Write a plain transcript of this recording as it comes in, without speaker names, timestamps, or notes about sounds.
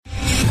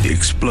The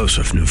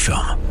explosive new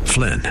film,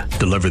 Flynn,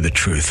 deliver the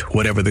truth,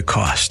 whatever the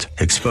cost,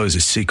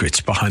 exposes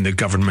secrets behind the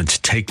government's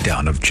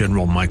takedown of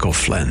General Michael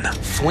Flynn.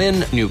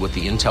 Flynn knew what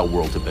the intel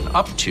world had been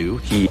up to.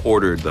 He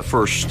ordered the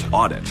first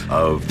audit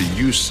of the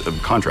use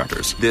of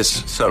contractors.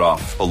 This set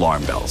off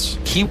alarm bells.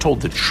 He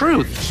told the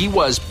truth. He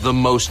was the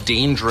most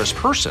dangerous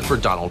person for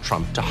Donald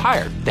Trump to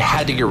hire. They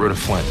had to get rid of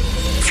Flynn.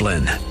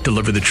 Flynn,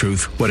 deliver the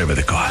truth, whatever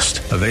the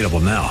cost. Available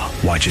now.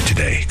 Watch it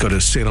today. Go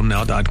to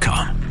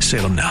salemnow.com.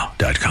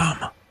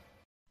 salemnow.com.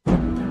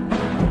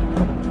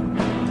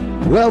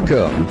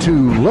 Welcome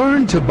to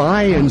Learn to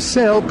Buy and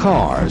Sell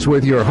Cars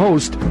with your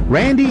host,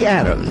 Randy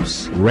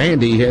Adams.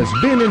 Randy has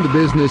been in the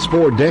business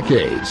for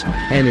decades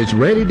and is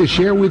ready to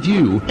share with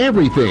you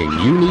everything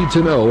you need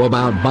to know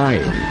about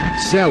buying,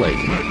 selling,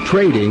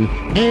 trading,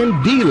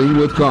 and dealing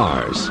with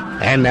cars.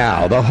 And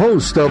now, the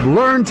host of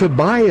Learn to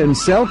Buy and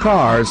Sell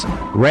Cars,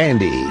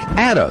 Randy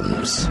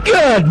Adams.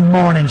 Good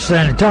morning,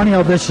 San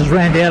Antonio. This is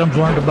Randy Adams,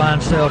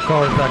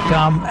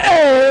 LearnToBuyAndSellCars.com.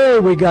 Hey,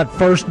 we got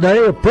first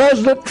day of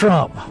President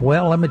Trump.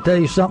 Well, let me tell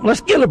you something.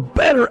 Let's get a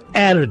better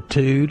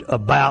attitude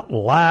about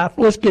life.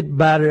 Let's get a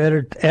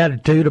better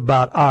attitude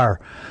about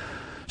our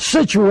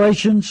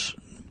situations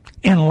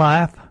in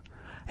life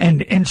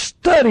and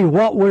study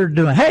what we're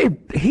doing. Hey,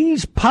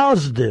 he's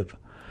positive.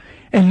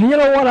 And you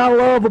know what I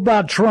love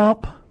about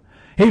Trump?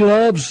 He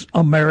loves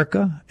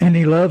America, and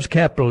he loves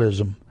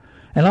capitalism.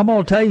 And I'm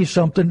going to tell you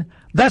something.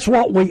 That's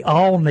what we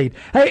all need.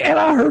 Hey, and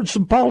I heard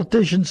some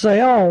politicians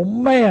say, oh,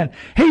 man,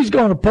 he's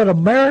going to put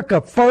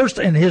America first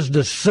in his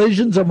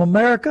decisions of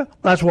America.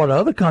 That's what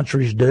other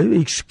countries do.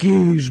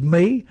 Excuse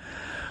me.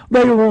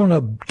 They want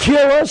to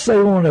kill us.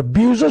 They want to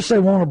abuse us. They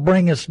want to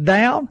bring us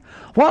down.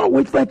 Why don't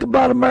we think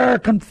about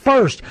American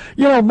first?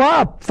 You know,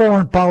 my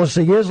foreign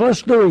policy is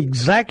let's do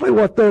exactly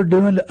what they're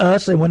doing to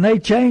us, and when they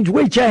change,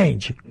 we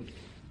change.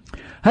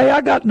 Hey,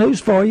 I got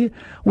news for you.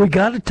 We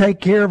got to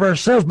take care of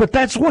ourselves, but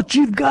that's what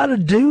you've got to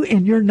do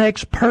in your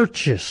next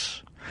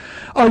purchase.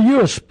 Are you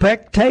a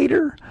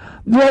spectator?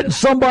 Letting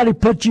somebody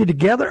put you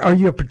together? Are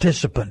you a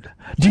participant?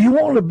 Do you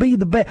want to be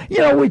the best? You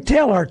know, we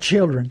tell our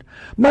children,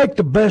 make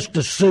the best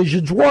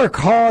decisions, work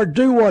hard,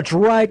 do what's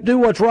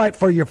right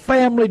for your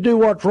family, do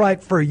what's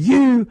right for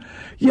you.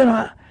 You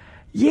know,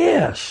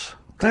 yes.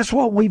 That's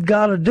what we've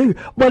got to do.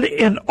 But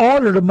in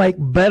order to make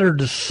better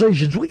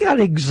decisions, we got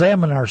to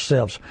examine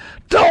ourselves.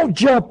 Don't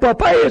jump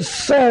up. Hey, it's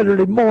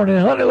Saturday morning,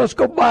 honey. Let's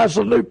go buy us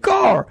a new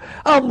car.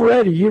 I'm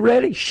ready. You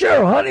ready?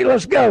 Sure, honey.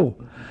 Let's go.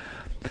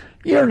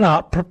 You're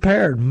not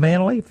prepared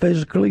mentally,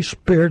 physically,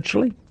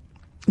 spiritually.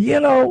 You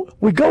know,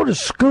 we go to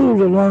school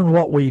to learn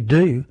what we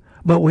do,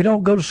 but we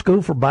don't go to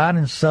school for buying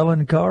and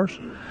selling cars.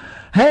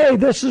 Hey,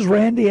 this is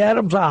Randy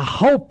Adams. I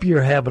hope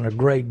you're having a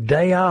great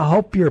day. I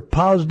hope you're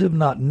positive,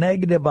 not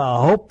negative.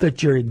 I hope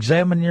that you're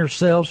examining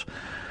yourselves.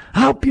 I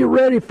hope you're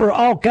ready for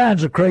all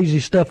kinds of crazy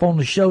stuff on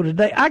the show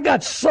today. I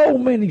got so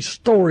many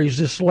stories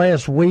this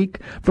last week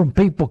from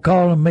people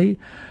calling me,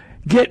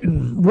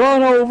 getting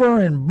run over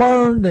and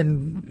burned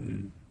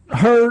and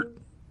hurt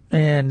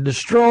and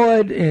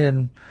destroyed,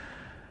 and,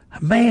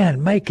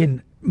 man, make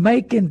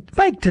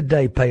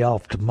today pay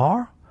off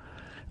tomorrow.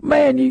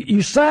 Man,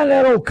 you sign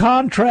that old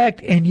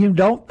contract and you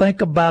don't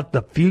think about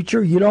the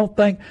future. You don't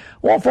think,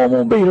 well, if I'm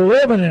going to be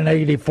living in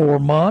 84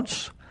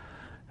 months,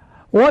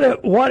 what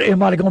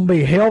am I going to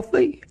be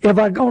healthy? Am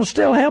I going to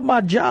still have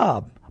my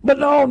job? But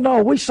no,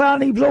 we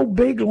sign these old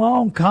big,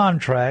 long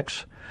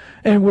contracts,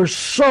 and we're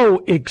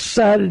so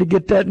excited to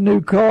get that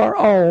new car.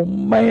 Oh,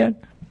 man.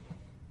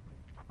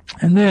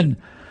 And then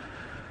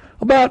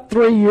about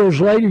 3 years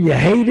later, you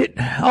hate it.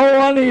 Oh,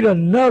 I need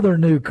another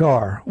new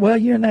car. Well,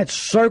 you're in that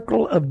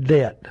circle of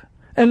debt.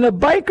 And the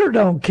banker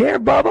don't care,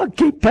 Bubba.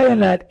 Keep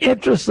paying that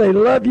interest. They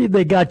love you.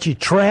 They got you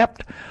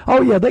trapped.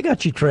 Oh, yeah, they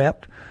got you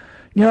trapped.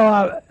 You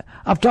know,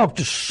 I've talked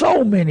to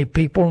so many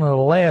people in the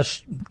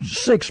last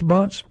 6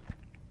 months.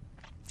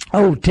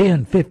 Oh,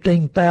 10,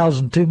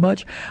 15,000 too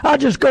much. I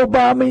just go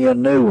buy me a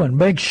new one.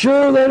 Make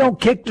sure they don't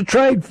kick the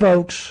trade,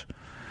 folks.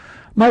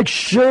 Make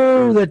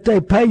sure that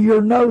they pay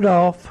your note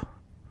off.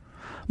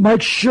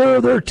 Make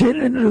sure they're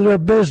tending to their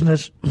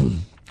business.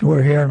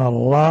 We're hearing a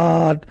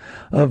lot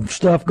of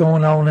stuff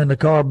going on in the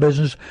car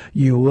business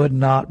you would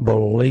not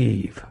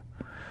believe.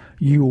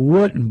 You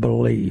wouldn't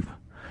believe.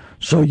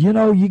 So, you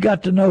know, you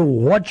got to know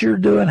what you're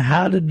doing,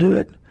 how to do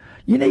it.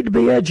 You need to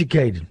be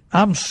educated.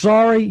 I'm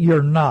sorry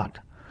you're not.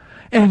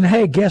 And,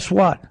 hey, guess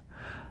what?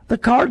 The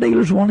car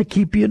dealers want to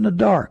keep you in the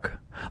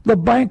dark. The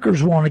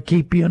bankers want to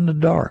keep you in the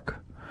dark.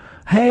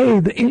 Hey,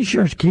 the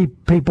insurance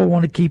people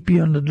want to keep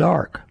you in the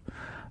dark.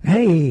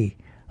 Hey,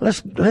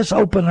 let's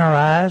open our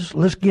eyes.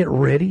 Let's get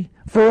ready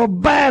for a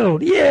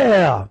battle.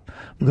 Yeah,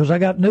 because I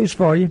got news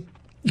for you.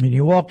 When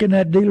you walk in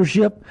that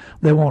dealership,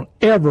 they want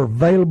every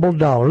available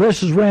dollar.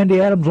 This is Randy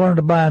Adams,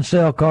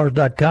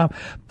 LearnToBuyAndSellCars.com.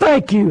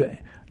 Thank you,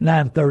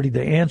 930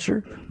 The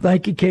Answer.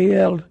 Thank you,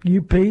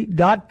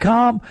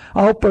 KLUP.com.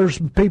 I hope there's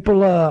some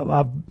people,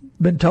 I've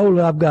been told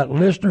I've got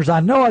listeners.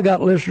 I know I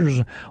got listeners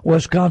in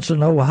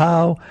Wisconsin,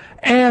 Ohio,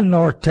 and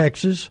North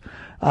Texas.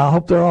 I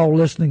hope they're all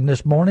listening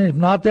this morning. If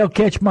not, they'll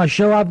catch my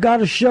show. I've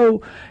got a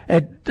show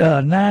at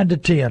 9 to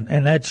 10,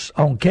 and that's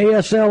on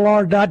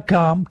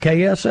KSLR.com,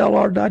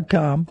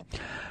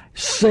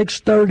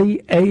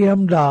 6:30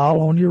 a.m.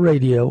 dial on your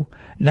radio,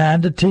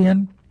 9 to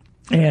 10.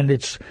 And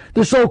it's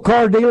this old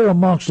car dealer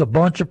amongst a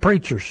bunch of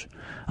preachers.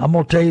 I'm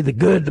going to tell you the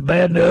good, the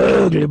bad, and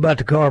the ugly about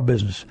the car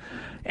business.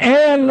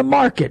 And the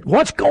market.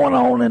 What's going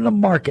on in the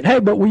market? Hey,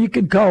 but you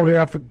can call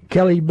here.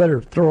 Kelly, you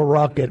better throw a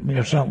rock at me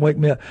or something. Wake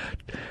me up.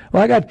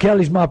 Well, I got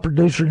Kelly's my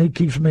producer, and he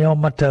keeps me on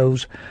my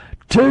toes.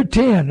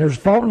 210. There's a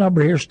phone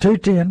number here. It's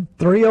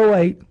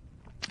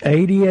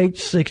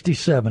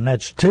 210-308-8867.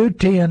 That's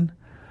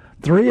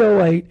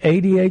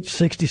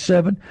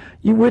 210-308-8867.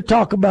 We'll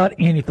talk about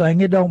anything.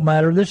 It don't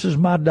matter. This is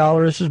my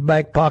dollar. This is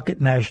Back Pocket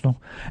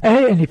National.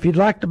 And if you'd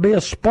like to be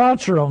a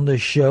sponsor on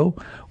this show,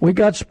 we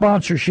got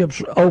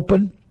sponsorships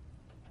open.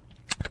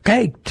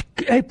 Okay,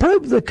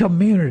 prove to the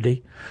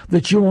community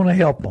that you want to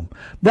help them.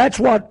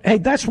 That's why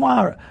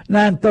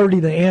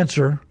 930 The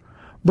Answer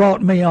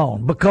brought me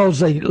on, because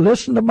they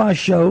listened to my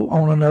show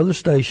on another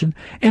station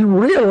and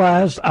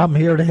realized I'm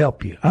here to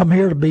help you. I'm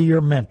here to be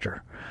your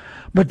mentor.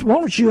 But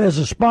won't you, as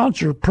a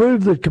sponsor,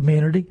 prove to the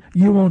community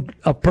you want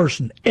a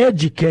person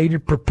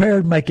educated,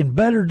 prepared, making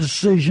better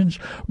decisions,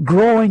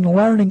 growing,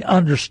 learning,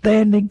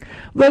 understanding,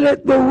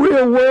 that the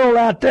real world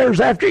out there is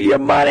after your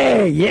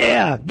money.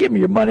 Yeah, give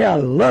me your money. I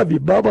love you,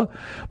 Bubba.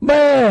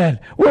 Man,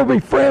 we'll be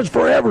friends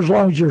forever as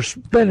long as you're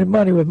spending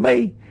money with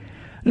me.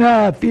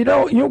 Now, if you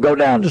don't go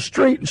down the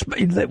street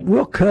and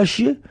we'll cuss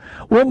you.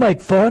 We'll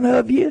make fun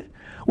of you.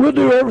 We'll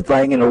do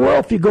everything in the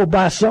world if you go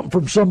buy something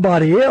from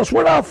somebody else.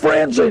 We're not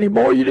friends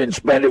anymore. You didn't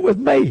spend it with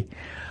me.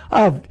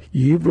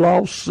 You've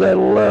lost that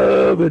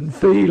love and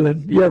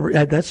feeling.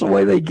 That's the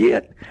way they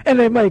get. And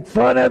they make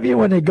fun of you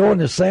when they go in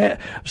the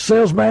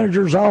sales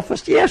manager's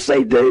office. Yes,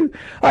 they do.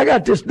 I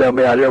got this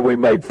dummy out there. We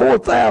made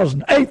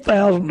 $4,000,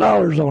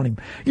 $8,000 on him.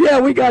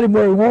 Yeah, we got him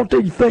where we want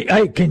to. You think,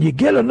 hey, can you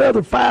get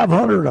another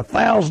 500 or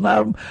 1,000 out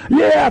of him?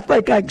 Yeah, I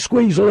think I can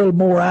squeeze a little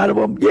more out of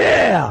him.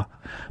 Yeah.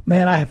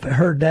 Man, I've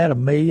heard that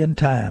 1,000,000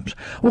 times.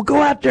 Well,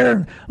 go out there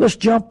and let's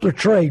jump the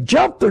trade.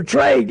 Jump the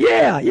trade.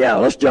 Yeah,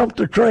 let's jump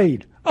the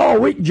trade. Oh,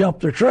 we can jump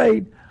the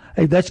trade.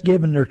 Hey, that's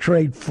giving their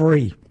trade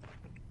free.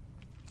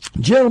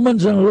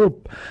 Gentleman's in a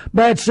little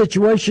bad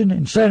situation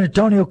in San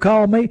Antonio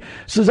called me.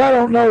 Says, I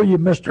don't know you,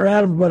 Mr.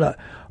 Adams, but a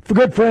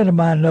good friend of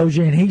mine knows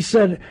you. And he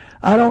said,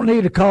 I don't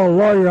need to call a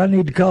lawyer. I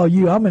need to call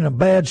you. I'm in a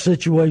bad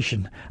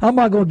situation. I'm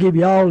not going to give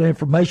you all the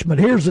information, but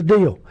here's the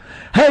deal.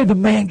 Hey, the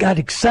man got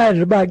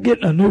excited about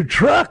getting a new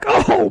truck.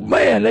 Oh,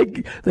 man,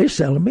 they're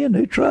selling me a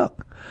new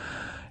truck.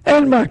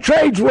 And my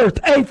trade's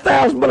worth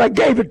 $8,000, but I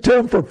gave it to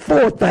them for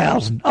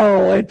 $4,000.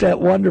 Oh, ain't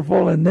that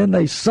wonderful? And then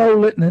they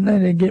sold it, and then they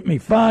didn't get me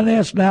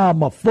financed. Now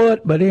I'm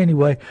afoot. But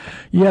anyway,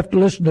 you have to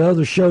listen to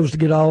other shows to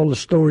get all the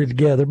story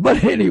together.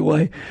 But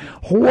anyway,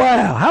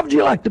 wow, how would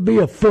you like to be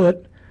afoot?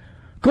 Of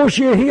course,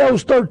 he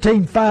owes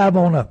 $13,500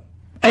 on a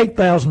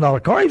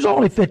 $8,000 car. He was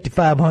only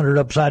 $5,500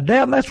 upside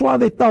down. That's why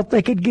they thought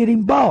they could get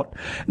him bought.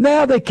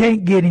 Now they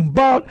can't get him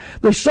bought.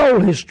 They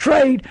sold his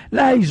trade.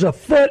 Now he's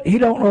afoot. He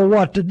don't know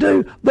what to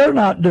do. They're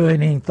not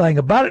doing anything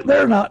about it.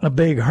 They're not in a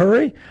big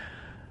hurry.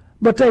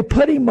 But they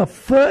put him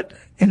afoot,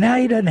 and now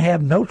he doesn't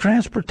have no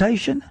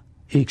transportation.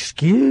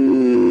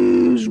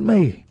 Excuse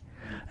me.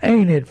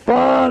 Ain't it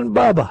fun,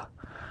 Bubba?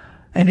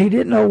 And he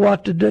didn't know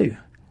what to do.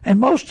 And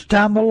most of the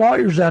time, the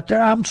lawyers out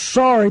there, I'm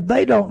sorry,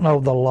 they don't know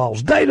the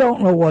laws. They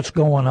don't know what's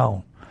going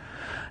on.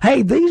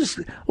 Hey, these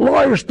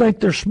lawyers think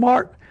they're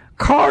smart.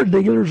 Car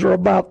dealers are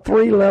about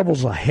 3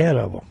 levels ahead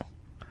of them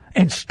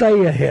and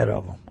stay ahead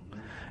of them.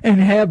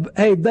 And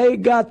they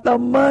got the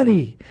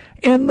money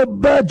in the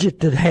budget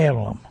to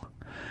handle them.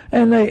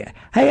 And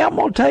I'm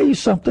going to tell you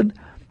something.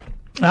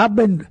 I've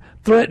been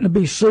threatened to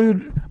be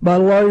sued by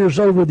lawyers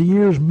over the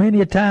years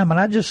many a time, and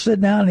I just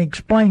sit down and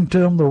explain to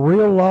them the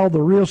real law,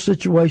 the real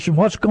situation,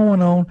 what's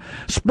going on,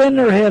 spin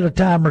their head a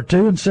time or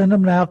two, and send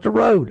them out the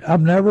road.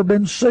 I've never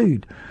been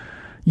sued.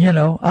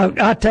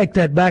 I take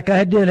that back.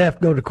 I did have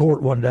to go to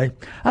court one day.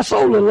 I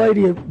sold a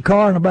lady a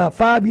car, and about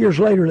 5 years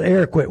later, the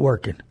air quit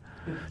working.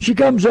 She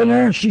comes in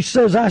there, and she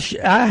says,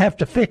 I have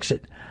to fix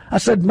it. I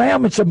said,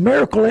 ma'am, it's a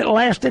miracle it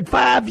lasted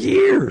 5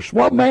 years.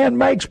 What man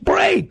makes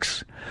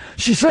brakes?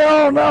 She said,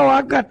 oh,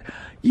 no,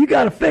 you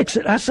got to fix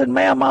it. I said,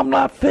 ma'am, I'm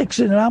not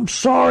fixing it. I'm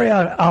sorry.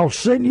 I'll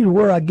send you to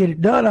where I get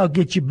it done. I'll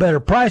get you better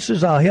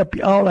prices. I'll help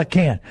you all I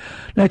can.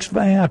 Next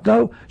thing I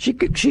know,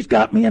 she's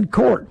got me in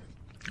court.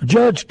 The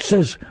judge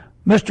says,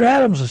 Mr.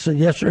 Adams, I said,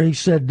 yes, sir. He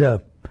said,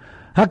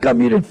 how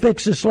come you didn't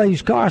fix this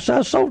lady's car? I said,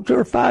 I sold it to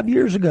her 5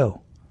 years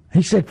ago.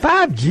 He said,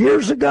 5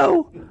 years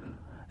ago?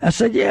 I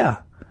said,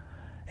 yeah.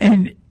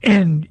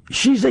 And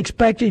she's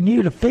expecting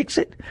you to fix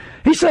it?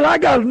 He said, I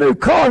got a new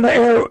car in the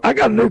air.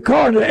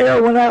 The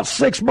air went out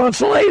 6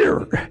 months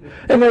later,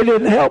 and they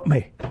didn't help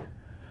me.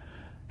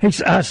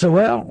 I said,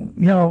 well,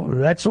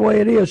 that's the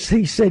way it is.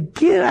 He said,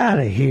 get out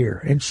of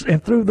here, and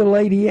threw the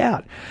lady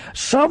out.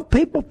 Some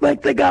people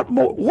think they got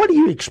more. What do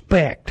you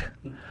expect?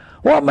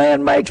 What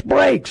man makes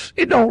breaks?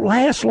 It don't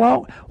last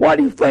long. Why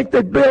do you think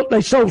they built?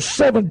 They sold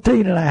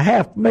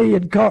 17.5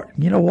 million cars.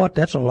 You know what?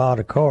 That's a lot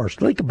of cars.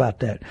 Think about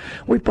that.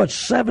 We put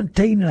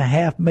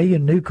 17.5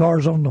 million new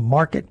cars on the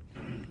market.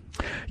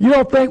 You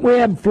don't think we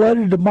haven't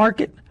flooded the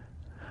market?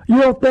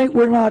 You don't think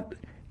we're not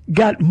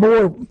got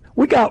more?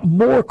 We got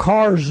more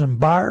cars than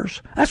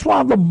buyers. That's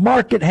why the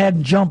market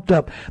hadn't jumped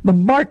up. The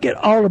market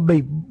ought to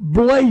be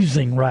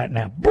blazing right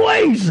now.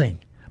 Blazing.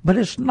 But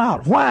it's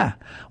not. Why?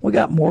 We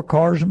got more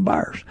cars than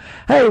buyers.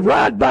 Hey,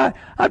 ride by.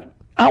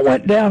 I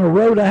went down a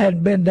road I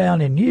hadn't been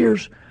down in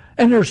years,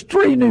 and there's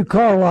 3 new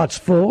car lots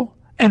full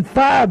and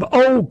 5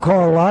 old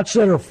car lots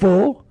that are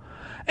full,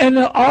 and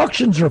the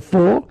auctions are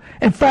full.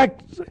 In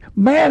fact,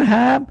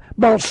 Manheim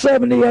bought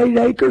 78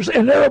 acres,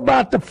 and they're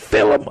about to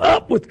fill them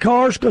up with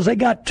cars because they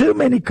got too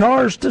many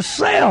cars to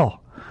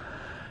sell.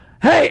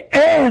 Hey,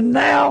 and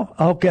now,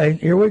 okay,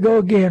 here we go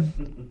again.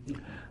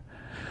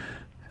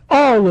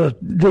 All the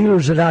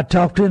dealers that I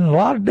talked to, and a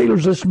lot of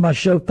dealers listen to my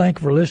show, thank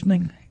you for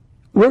listening.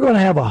 We're going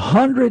to have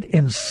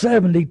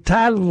 170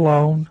 title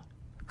loan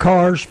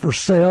cars for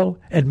sale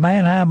at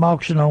Manheim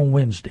Auction on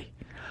Wednesday.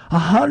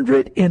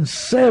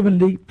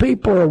 170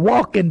 people are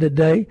walking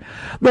today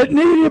that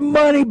needed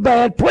money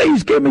bad.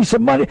 Please give me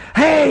some money.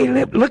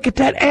 Hey, look at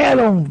that ad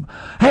on.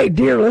 Hey,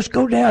 dear, let's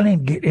go down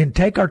and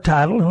take our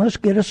title and let's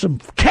get us some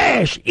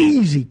cash,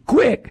 easy,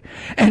 quick.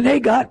 And they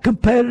got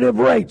competitive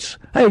rates.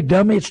 Hey,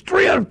 dummy, it's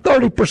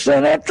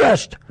 330%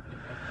 interest.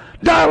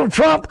 Donald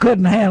Trump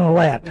couldn't handle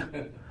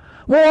that.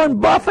 Warren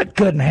Buffett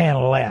couldn't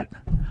handle that.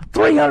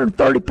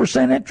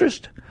 330%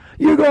 interest.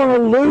 You're going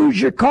to lose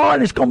your car,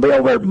 and it's going to be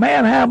over at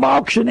Manheim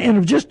Auction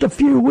in just a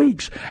few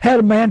weeks. Had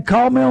a man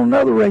call me on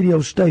another radio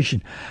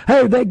station.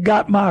 Hey, they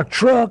got my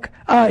truck.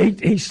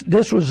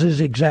 This was his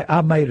exact.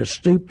 I made a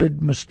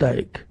stupid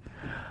mistake.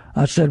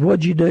 I said,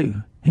 what'd you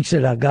do? He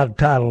said, I got a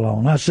title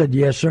loan. I said,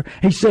 yes, sir.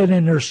 He said,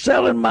 and they're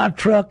selling my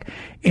truck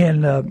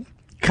in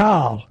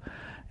Kyle.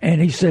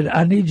 And he said,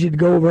 I need you to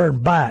go over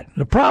and buy it.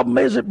 The problem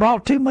is it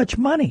brought too much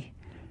money.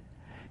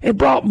 It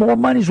brought more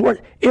money's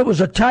worth. It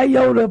was a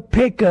Toyota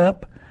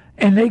pickup,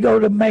 and they go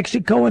to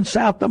Mexico and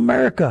South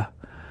America.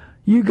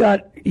 You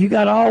got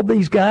all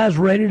these guys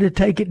ready to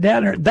take it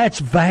down there. That's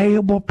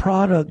valuable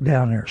product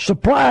down there.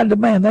 Supply and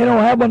demand. They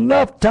don't have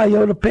enough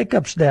Toyota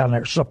pickups down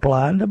there.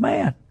 Supply and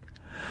demand.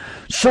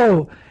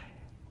 So,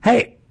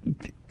 hey,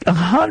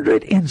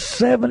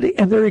 170,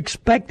 and they're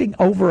expecting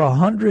over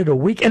 100 a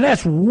week, and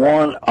that's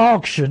one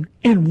auction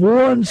in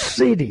one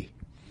city.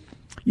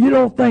 You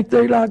don't think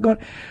they're not going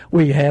to?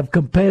 We have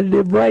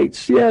competitive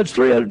rates. Yeah, it's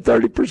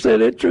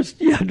 330% interest.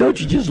 Yeah, don't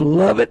you just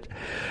love it?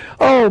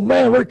 Oh,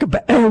 man,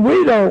 and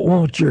we don't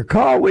want your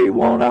car. We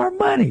want our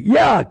money.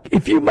 Yeah,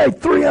 if you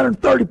make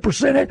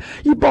 330%,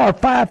 you borrow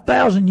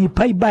 $5,000, you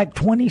pay back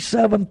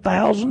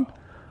 $27,000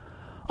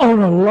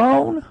 on a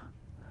loan,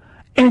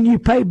 and you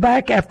pay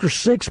back after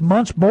 6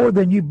 months more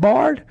than you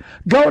borrowed.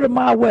 Go to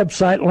my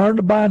website,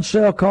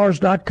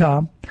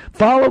 learntobuyandSellCars.com.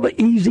 Follow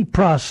the easy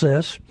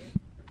process.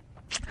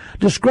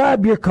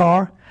 Describe your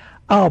car.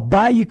 I'll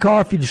buy your car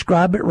if you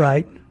describe it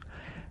right.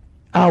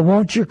 I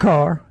want your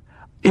car.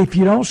 If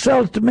you don't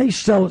sell it to me,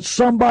 sell it to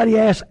somebody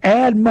else.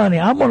 Add money.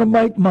 I'm going to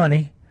make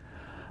money.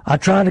 I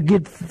try to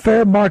get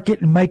fair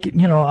market and make it,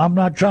 I'm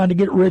not trying to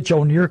get rich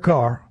on your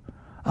car.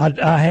 I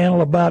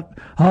handle about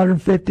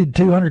 150 to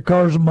 200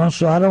 cars a month,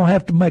 so I don't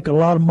have to make a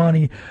lot of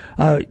money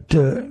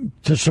to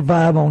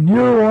survive on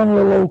your one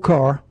little old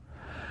car.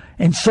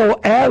 And so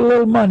add a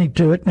little money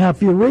to it. Now,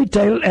 if you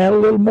retail it, add a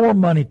little more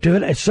money to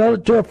it and sell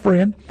it to a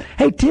friend.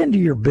 Hey, tend to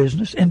your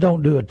business and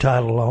don't do a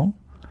title loan.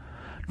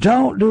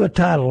 Don't do a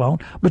title loan.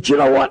 But you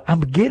know what?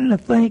 I'm beginning to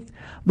think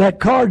that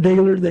car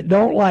dealer that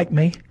don't like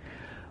me,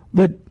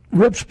 that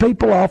rips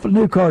people off, a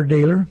new car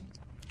dealer,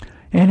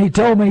 and he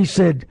told me, he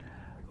said,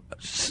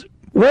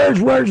 where's,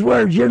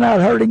 you're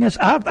not hurting us.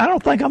 I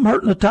don't think I'm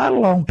hurting the title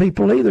loan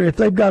people either if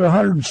they've got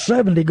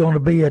 170 going to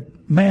be at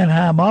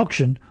Manheim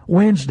Auction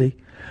Wednesday.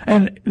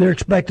 And they're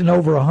expecting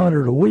over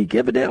 100 a week.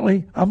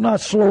 Evidently, I'm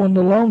not slowing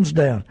the loans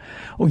down.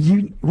 Well,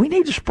 we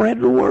need to spread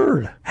the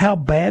word how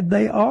bad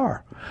they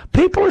are.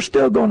 People are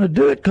still going to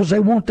do it because they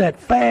want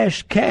that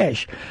fast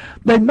cash.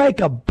 They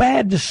make a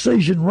bad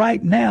decision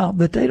right now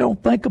that they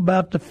don't think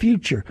about the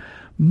future.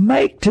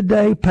 Make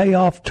today pay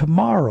off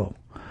tomorrow.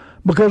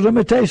 Because let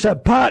me tell you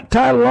something,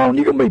 title loan,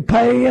 you're going to be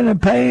paying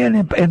and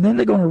then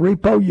they're going to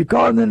repo your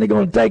car, and then they're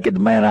going to take it to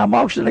Manheim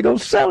Auction, and they're going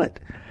to sell it.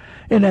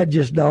 Isn't that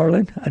just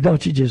darling?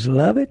 Don't you just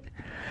love it?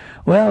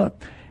 Well,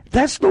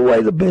 that's the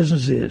way the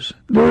business is.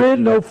 There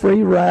ain't no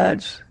free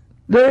rides.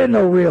 There ain't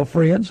no real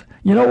friends.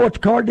 You know what the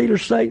car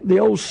dealers say? The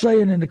old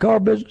saying in the car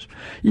business?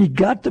 You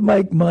got to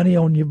make money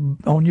on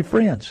your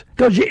friends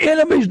because your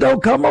enemies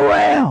don't come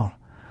around.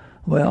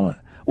 Well,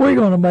 we're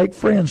going to make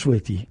friends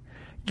with you.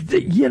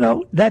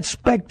 That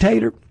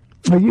spectator.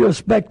 Are you a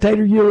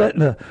spectator? You're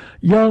letting a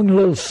young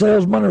little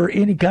salesman or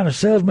any kind of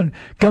salesman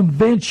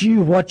convince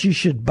you what you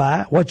should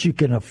buy, what you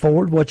can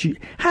afford,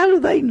 how do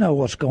they know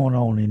what's going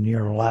on in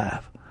your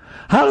life?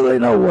 How do they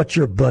know what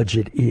your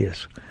budget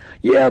is?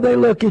 Yeah, they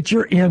look at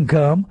your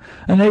income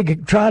and they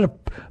can try to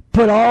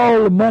put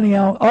all the money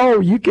on. Oh,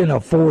 you can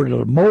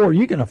afford more.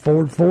 You can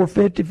afford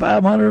 $450,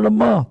 $500 a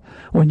month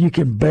when you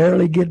can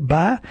barely get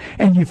by,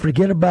 and you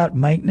forget about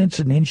maintenance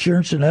and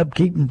insurance and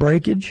upkeep and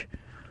breakage.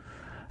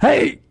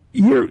 Hey,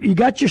 you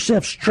got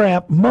yourself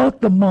strapped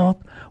month to month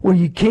where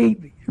you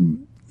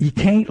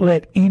can't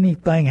let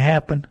anything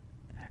happen,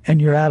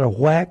 and you're out of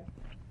whack.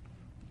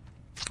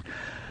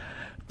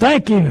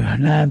 Thank you,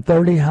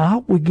 930. I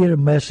hope we get a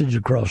message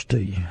across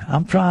to you.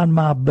 I'm trying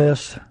my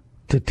best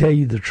to tell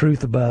you the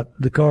truth about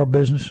the car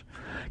business.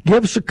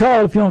 Give us a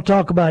call if you want to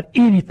talk about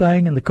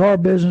anything in the car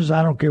business.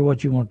 I don't care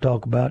what you want to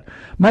talk about.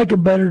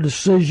 Making better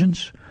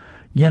decisions,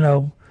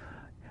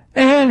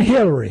 And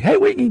Hillary. Hey,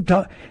 we can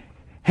talk.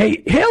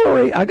 Hey,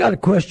 Hillary, I got a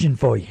question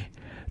for you.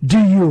 Do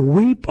you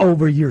weep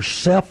over your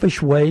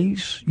selfish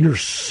ways, your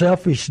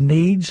selfish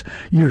needs,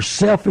 your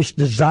selfish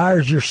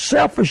desires, your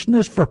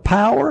selfishness for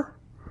power?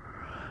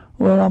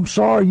 Well, I'm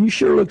sorry. You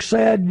sure looked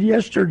sad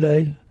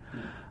yesterday.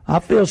 I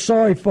feel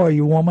sorry for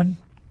you, woman,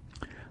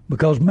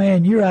 because,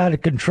 man, you're out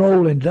of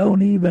control and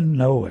don't even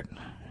know it.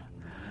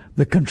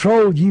 The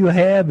control you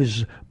have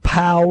is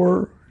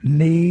power,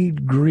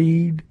 need,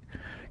 greed,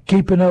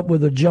 keeping up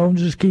with the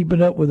Joneses,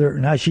 keeping up with her.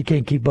 Now she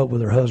can't keep up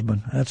with her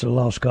husband. That's a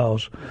lost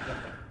cause.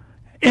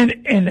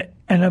 And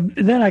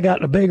then I got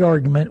in a big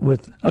argument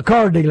with a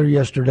car dealer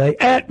yesterday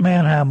at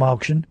Manheim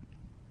Auction.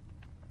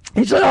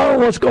 He said, I don't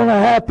know what's going to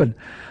happen.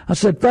 I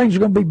said, things are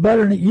going to be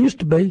better than it used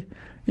to be.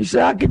 He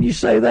said, how can you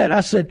say that?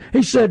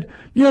 He said,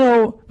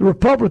 the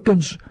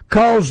Republicans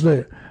caused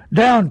the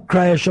down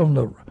crash on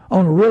the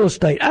real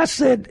estate. I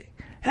said,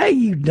 hey,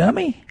 you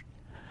dummy.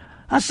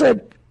 I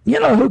said, you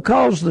know who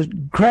caused the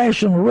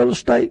crash on the real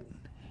estate?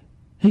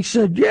 He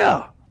said,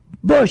 yeah,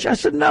 Bush. I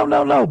said,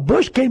 no.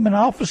 Bush came in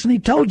office and he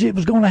told you it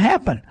was going to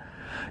happen.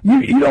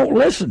 You don't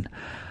listen.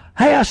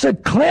 Hey, I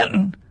said,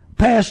 Clinton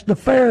passed the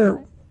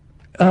Fair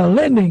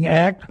Lending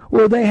Act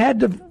where they had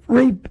to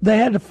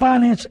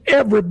finance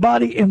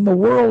everybody in the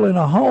world in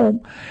a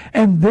home,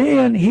 and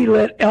then he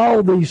let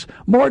all these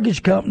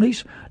mortgage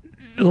companies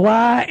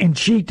lie and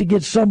cheat to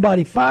get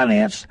somebody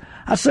financed.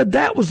 I said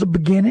that was the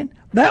beginning.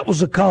 That was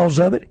the cause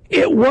of it.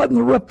 It wasn't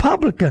the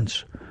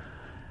Republicans.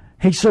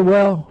 He said,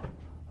 well,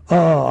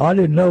 I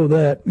didn't know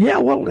that. Yeah,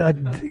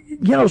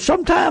 well,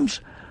 sometimes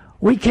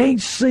we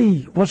can't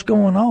see what's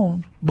going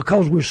on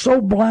because we're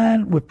so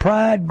blind with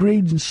pride,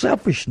 greed, and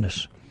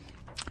selfishness.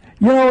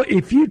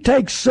 If you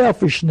take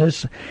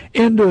selfishness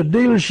into a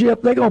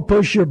dealership, they're going to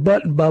push your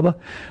button, Bubba.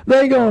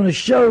 They're going to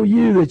show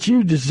you that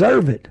you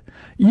deserve it.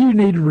 You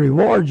need to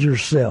reward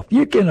yourself.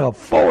 You can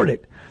afford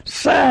it.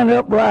 Sign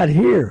up right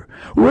here.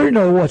 We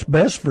know what's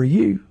best for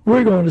you.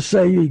 We're going to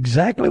say you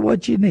exactly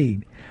what you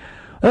need.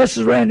 This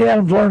is Randy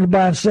Adams,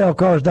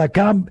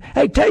 LearnToBuyAndSellCars.com.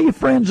 Hey, tell your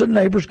friends and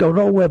neighbors, go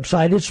to our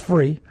website. It's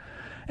free.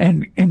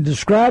 And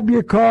describe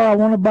your car. I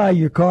want to buy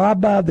your car. I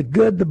buy the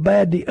good, the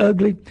bad, the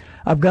ugly.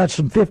 I've got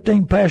some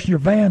 15-passenger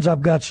vans.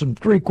 I've got some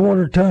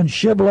 3/4-ton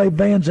Chevrolet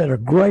vans that are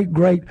great.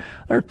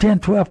 They're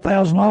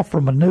 $10,000-$12,000 off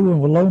from a new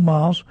one with low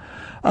miles.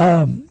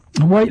 I'm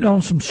waiting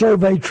on some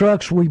survey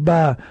trucks. We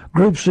buy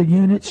groups of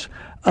units.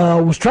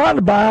 Was trying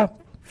to buy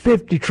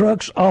 50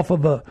 trucks off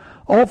of a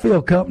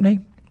oilfield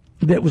company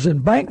that was in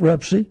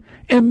bankruptcy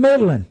in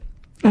Midland.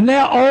 And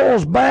now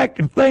oil's back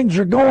and things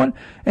are going,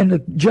 and the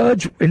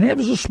judge, and it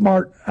was a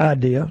smart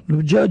idea,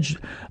 the judge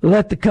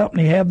let the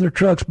company have their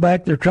trucks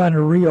back. They're trying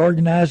to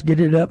reorganize, get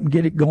it up and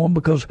get it going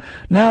because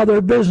now their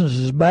business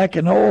is back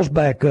and oil's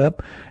back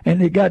up, and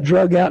it got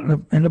drug out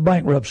in the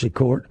bankruptcy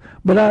court.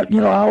 But I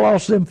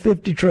lost them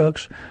 50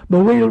 trucks. But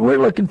we're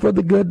looking for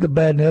the good, the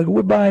bad, and the ugly.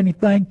 We'll buy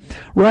anything.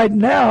 Right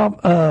now,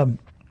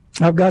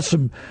 I've got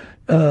some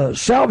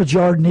salvage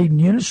yard needing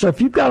units. So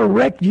if you've got a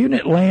wrecked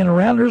unit laying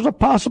around, there's a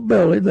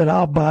possibility that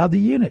I'll buy the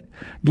unit.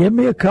 Give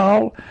me a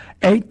call,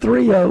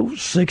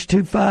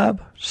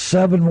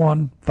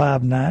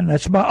 830-625-7159.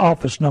 That's my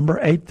office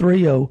number,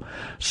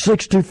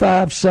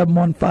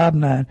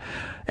 830-625-7159.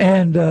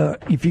 And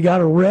if you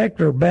got a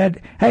wrecked or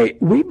bad, hey,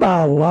 we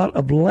buy a lot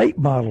of late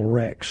model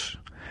wrecks.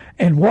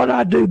 And what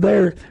I do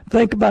there,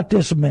 think about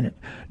this a minute.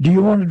 Do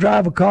you want to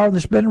drive a car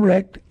that's been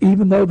wrecked,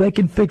 even though they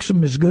can fix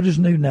them as good as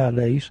new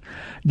nowadays?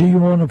 Do you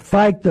want to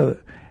fight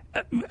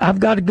I've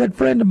got a good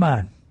friend of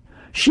mine.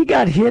 She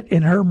got hit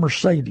in her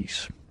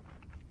Mercedes,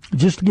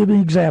 just to give you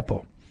an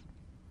example.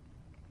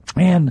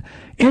 And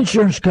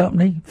insurance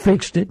company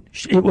fixed it.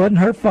 It wasn't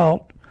her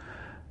fault.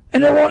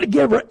 And they want to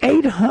give her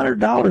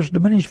 $800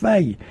 diminished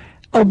value.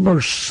 A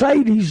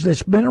Mercedes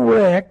that's been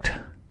wrecked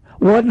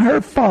wasn't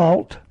her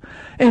fault.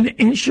 And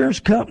the insurance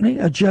company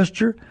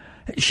adjuster,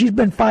 she's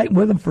been fighting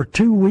with them for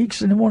 2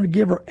 weeks, and they want to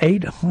give her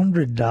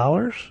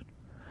 $800?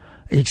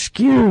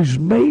 Excuse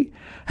me?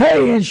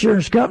 Hey,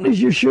 insurance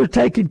companies, you're sure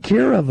taking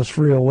care of us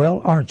real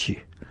well, aren't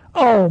you?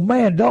 Oh,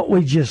 man, don't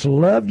we just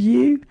love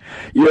you?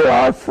 You're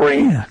our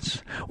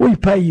friends. We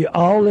pay you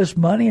all this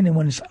money, and then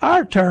when it's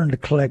our turn to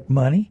collect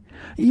money,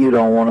 you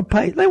don't want to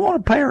pay. They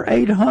want to pay her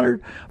 $800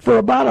 for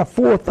about a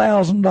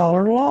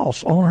 $4,000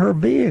 loss on her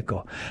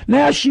vehicle.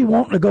 Now she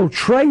wanting to go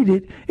trade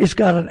it. It's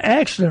got an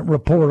accident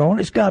report on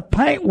it. It's got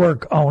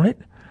paintwork on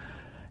it.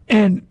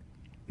 And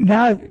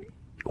now,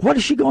 what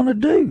is she going to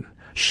do?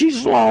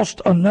 She's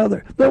lost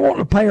another. They want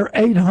to pay her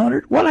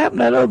 $800. What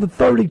happened to that other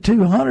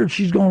 $3,200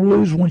 she's going to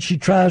lose when she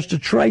tries to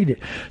trade it?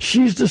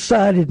 She's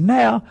decided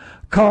now.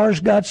 Car's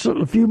got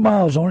a few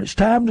miles on it. It's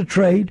time to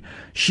trade.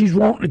 She's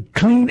wanting to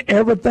clean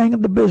everything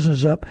in the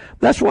business up.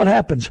 That's what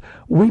happens.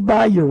 We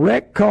buy your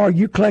wrecked car.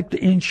 You collect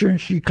the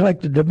insurance. You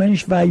collect the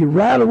diminished value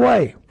right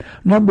away.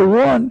 Number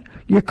one,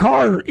 your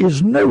car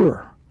is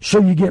newer, so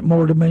you get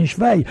more diminished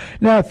value.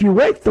 Now, if you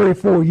wait 3 or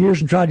 4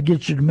 years and try to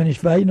get your diminished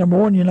value, number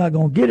one, you're not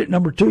going to get it.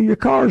 Number two, your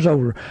car's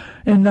over.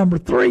 And number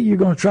three, you're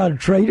going to try to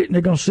trade it, and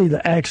they're going to see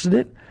the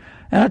accident.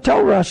 And I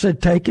told her, I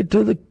said, take it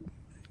to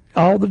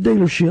all the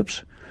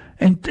dealerships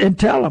and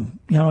tell them,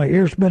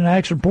 here's been an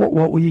accident report.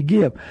 What will you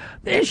give?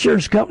 The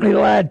insurance company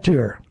lied to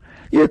her.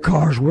 Your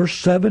car's worth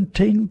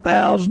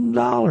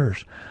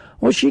 $17,000.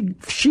 Well,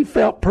 she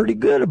felt pretty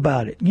good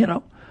about it.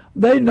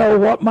 They know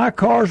what my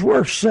car's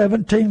worth,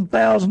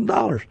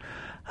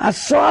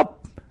 $17,000.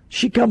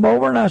 She come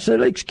over and I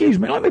said, excuse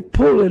me, let me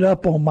pull it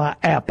up on my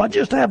app. I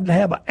just happen to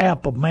have an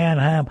app of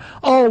Manheim,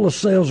 all the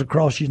sales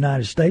across the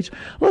United States.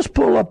 Let's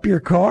pull up your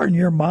car and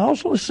your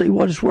miles. Let's see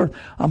what it's worth.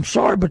 I'm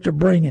sorry, but they're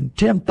bringing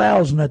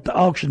 $10,000 at the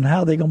auction. How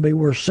are they going to be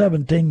worth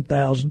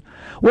 $17,000?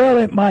 Well,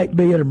 it might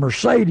be at a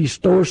Mercedes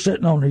store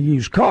sitting on a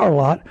used car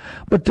lot,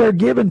 but they're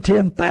giving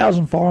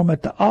 $10,000 for them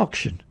at the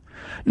auction.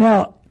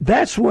 Now,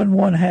 that's when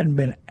one hadn't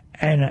been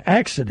in an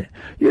accident.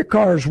 Your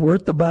car is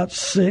worth about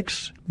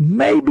 $6,000,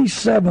 maybe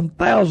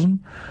 $7,000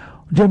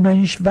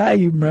 diminished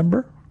value,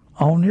 remember,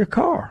 on your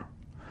car.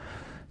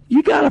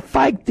 You got to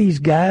fight these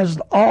guys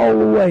all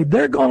the way.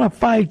 They're going to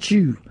fight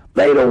you.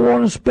 They don't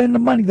want to spend the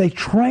money. They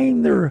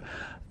train their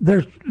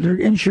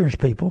insurance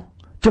people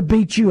to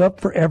beat you up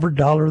for every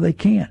dollar they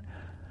can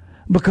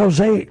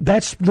because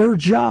that's their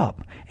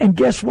job. And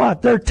guess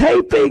what? They're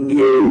taping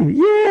you.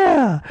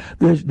 Yeah.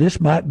 This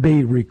might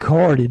be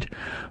recorded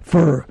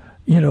for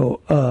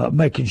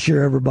making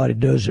sure everybody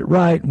does it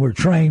right and we're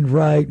trained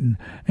right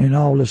and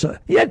all this.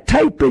 Yeah,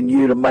 taping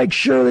you to make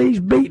sure that he's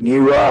beating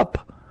you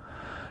up.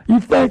 You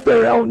think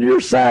they're on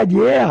your side?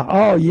 Yeah.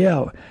 Oh,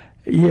 yeah.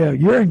 Yeah,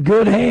 you're in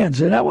good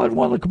hands. And that was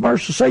one of the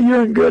commercials. Say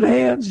you're in good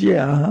hands?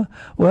 Yeah. Uh-huh.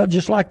 Well,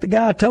 just like the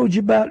guy I told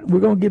you about, we're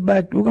going to get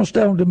back. We're going to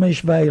stay on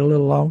diminished value a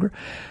little longer.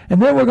 And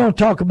then we're going to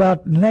talk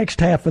about the next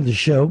half of the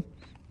show.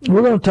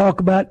 We're going to talk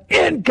about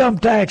income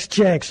tax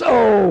checks.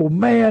 Oh,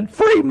 man,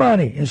 free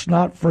money. It's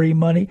not free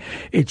money.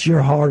 It's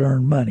your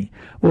hard-earned money.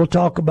 We'll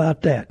talk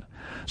about that.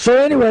 So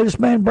anyway, this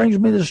man brings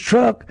me this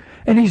truck,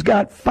 and he's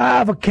got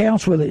 5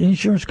 accounts with an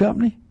insurance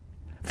company.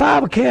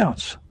 5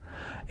 accounts.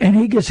 And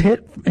he gets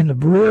hit in the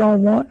rear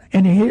on one,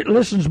 and he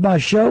listens to my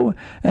show,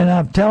 and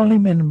I'm telling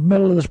him in the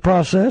middle of this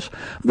process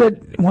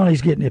that while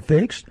he's getting it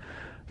fixed,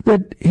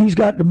 that he's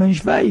got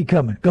diminished value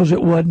coming because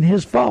it wasn't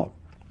his fault.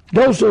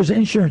 Goes to his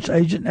insurance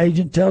agent.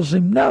 Agent tells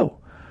him, no,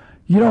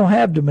 you don't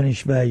have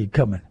diminished value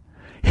coming.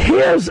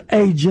 His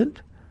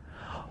agent,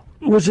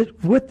 was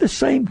it with the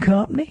same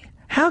company?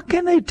 How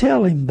can they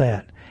tell him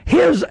that?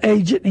 His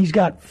agent, he's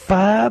got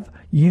 5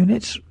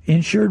 units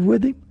insured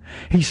with him.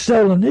 He's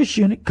selling this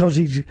unit because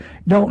he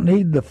don't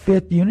need the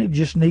 5th unit,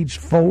 just needs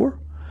 4.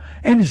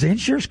 And his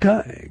insurance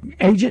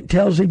agent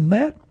tells him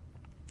that.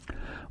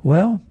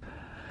 Well,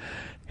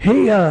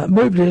 he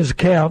moved his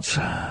accounts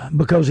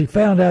because he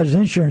found out his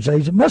insurance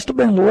agent must have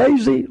been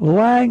lazy,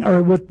 lying,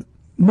 or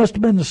must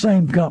have been the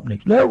same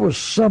company. There was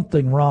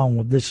something wrong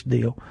with this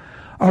deal.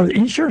 Are the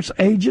insurance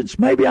agents,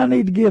 maybe I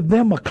need to give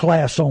them a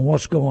class on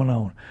what's going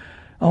on.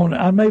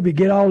 I maybe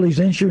get all these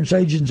insurance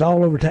agents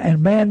all over town.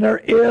 And, man, there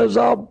is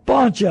a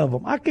bunch of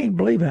them. I can't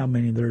believe how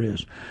many there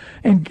is.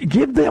 And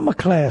give them a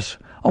class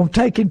on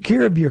taking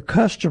care of your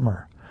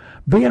customer,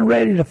 being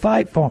ready to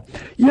fight for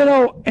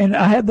them. And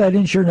I had that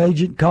insurance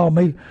agent call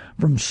me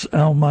from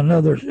on my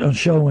another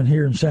show in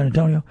here in San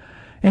Antonio,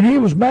 and he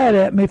was mad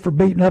at me for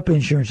beating up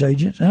insurance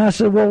agents. And I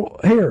said, well,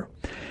 here,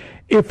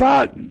 if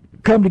I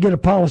come to get a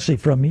policy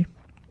from you,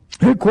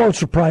 who quotes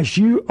the price,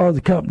 you or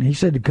the company? He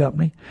said the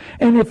company.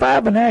 And if I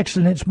have an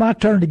accident, it's my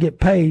turn to get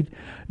paid.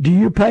 Do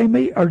you pay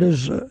me, or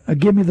does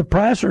give me the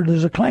price, or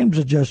does a claims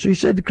adjuster? He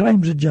said the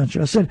claims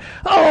adjuster. I said,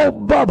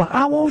 oh, Bubba,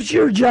 I want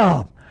your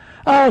job.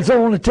 I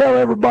also want to tell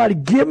everybody,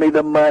 give me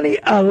the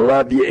money, I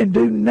love you, and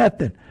do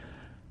nothing.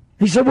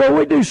 He said, well,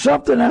 we do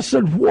something. I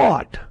said,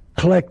 what?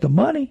 Collect the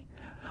money?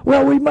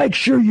 Well, we make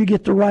sure you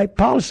get the right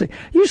policy.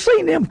 You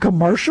seen them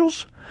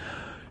commercials?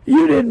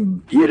 You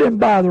didn't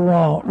buy the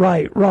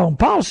wrong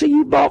policy.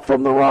 You bought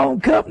from the wrong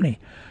company.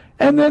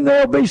 And then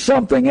there'll be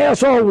something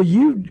else. Oh, well,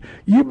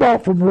 you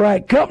bought from the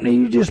right company.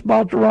 You just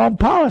bought the wrong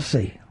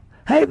policy.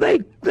 Hey,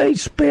 they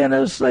spin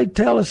us. They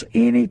tell us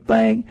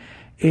anything.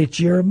 It's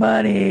your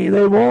money.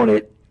 They want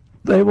it.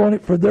 They want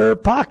it for their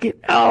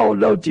pocket. Oh,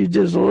 don't you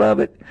just love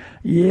it?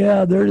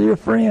 Yeah, they're your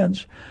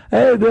friends.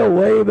 Hey, they'll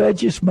wave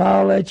at you,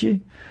 smile at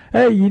you.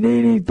 Hey, you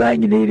need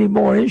anything? You need any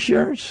more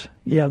insurance?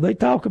 Yeah, they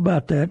talk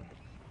about that.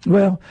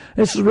 Well,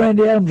 this is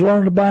Randy Adams,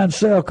 learn to buy and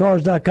sell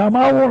cars.com.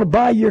 I want to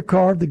buy your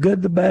car, the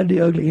good, the bad,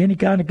 the ugly, any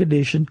kind of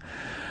condition.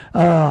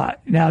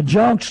 Now,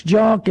 junk's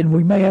junk, and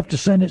we may have to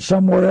send it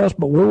somewhere else,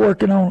 but we're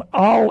working on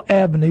all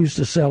avenues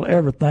to sell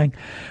everything.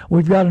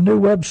 We've got a new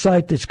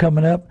website that's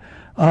coming up.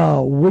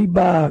 We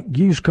buy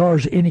used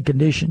cars any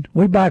condition.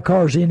 We buy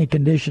cars any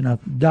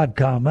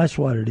condition.com. That's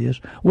what it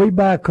is. We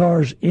buy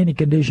cars any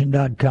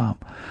condition.com.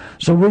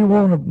 So we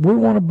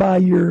want to buy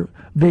your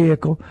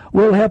vehicle.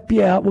 We'll help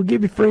you out. We'll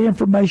give you free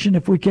information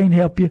if we can't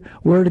help you,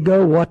 where to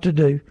go, what to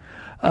do.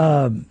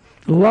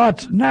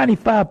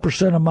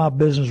 95% of my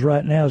business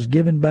right now is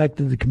giving back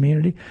to the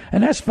community,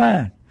 and that's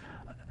fine.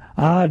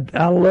 I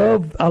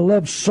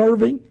love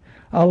serving.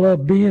 I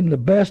love being the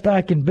best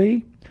I can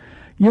be.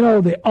 You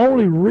know, the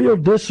only real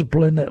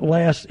discipline that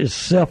lasts is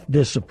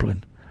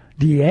self-discipline.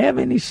 Do you have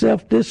any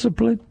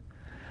self-discipline?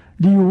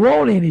 Do you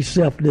want any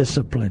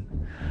self-discipline?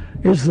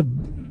 Is the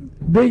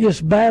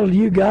biggest battle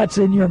you got's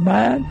in your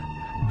mind?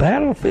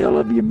 Battlefield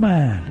of your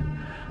mind.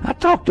 I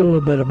talked a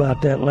little bit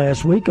about that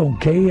last week on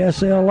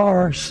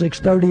KSLR,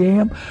 6:30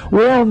 a.m.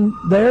 We're on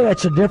there.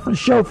 That's a different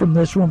show from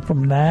this one,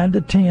 from 9 to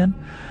 10.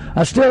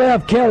 I still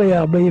have Kelly,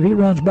 I believe. He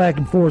runs back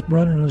and forth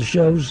running the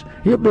shows.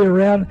 He'll be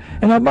around.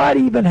 And I might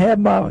even have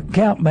my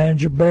account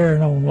manager,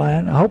 Barron,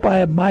 online. I hope I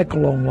have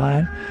Michael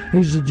online.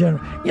 He's the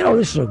general. You know,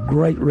 this is a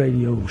great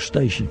radio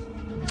station.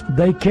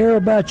 They care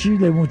about you.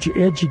 They want you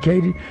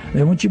educated.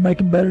 They want you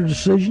making better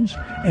decisions.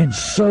 And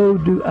so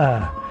do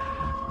I.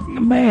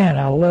 Man,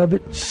 I love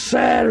it.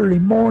 Saturday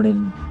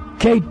morning,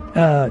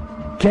 KLUP.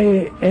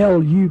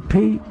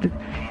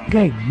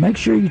 Okay, make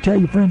sure you tell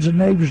your friends and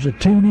neighbors to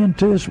tune in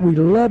to us. We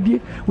love you.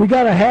 We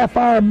got a half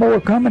hour more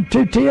coming.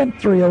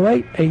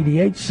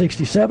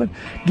 210-308-8867.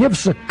 Give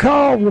us a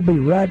call. We'll be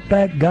right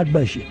back. God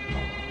bless you.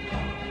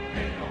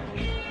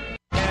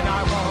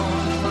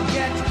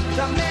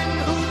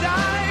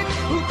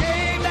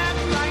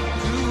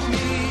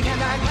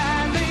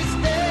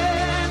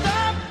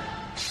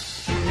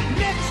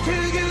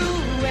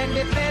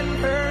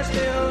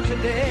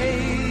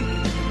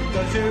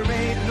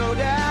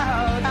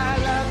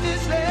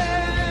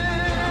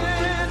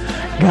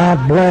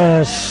 God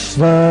bless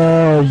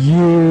the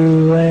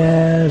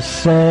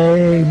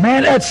USA.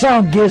 Man, that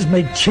song gives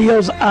me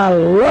chills. I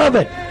love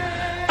it.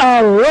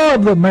 I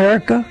love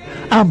America.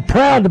 I'm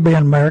proud to be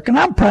an American.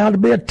 I'm proud to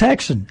be a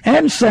Texan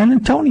and San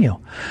Antonio.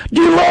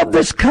 Do you love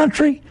this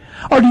country?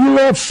 Or do you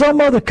love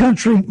some other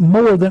country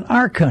more than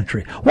our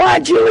country?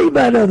 Why'd you leave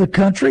that other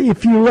country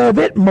if you love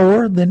it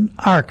more than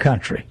our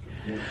country?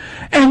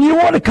 And you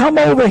want to come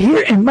over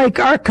here and make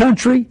our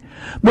country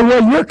the way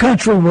your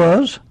country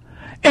was,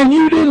 and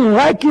you didn't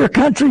like your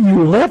country,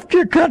 you left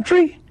your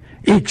country?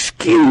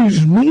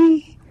 Excuse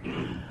me?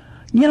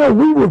 You know,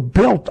 we were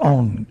built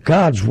on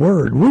God's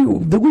Word.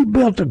 We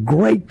built a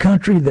great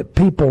country that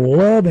people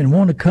love and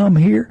want to come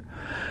here,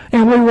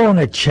 and we want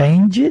to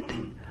change it.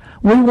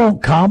 We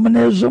want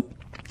communism.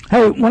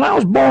 Hey, when I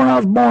was born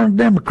a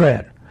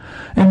Democrat,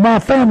 and my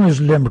family was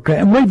a Democrat,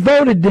 and we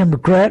voted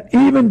Democrat,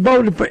 even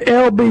voted for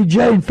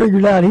LBJ and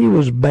figured out he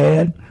was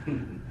bad.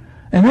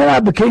 And then I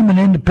became an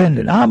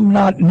independent. I'm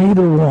not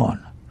neither one.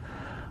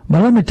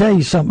 But let me tell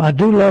you something. I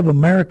do love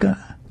America.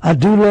 I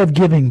do love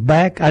giving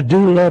back. I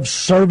do love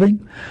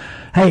serving.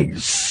 Hey,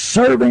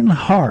 serving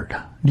heart.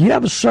 Do you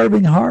have a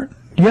serving heart?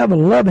 Do you have a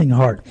loving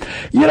heart?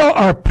 You know,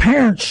 our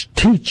parents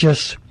teach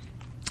us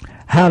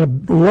how to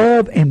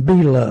love and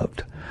be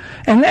loved.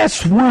 And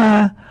that's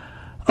why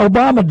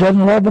Obama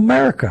doesn't love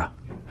America.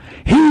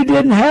 He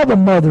didn't have a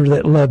mother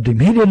that loved him.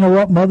 He didn't know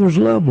what mother's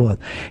love was.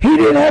 He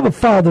didn't have a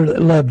father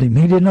that loved him.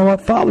 He didn't know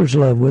what father's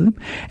love with him.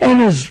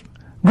 And his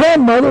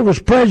grandmother was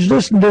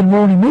prejudiced and didn't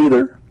want him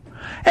either.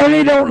 And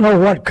he don't know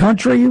what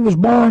country he was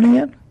born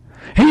in.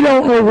 He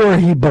don't know where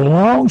he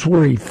belongs,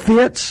 where he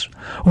fits,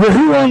 where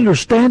who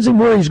understands him,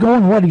 where he's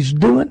going, what he's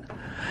doing.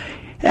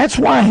 That's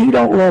why he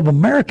don't love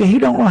America. He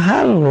don't know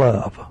how to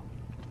love.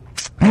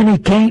 And he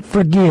can't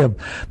forgive.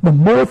 The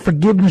more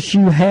forgiveness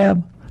you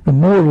have, the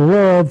more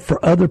love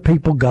for other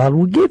people God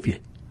will give you.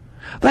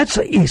 That's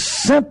a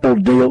simple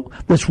deal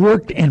that's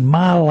worked in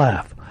my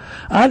life.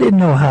 I didn't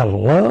know how to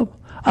love.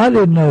 I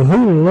didn't know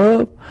who to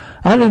love.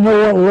 I didn't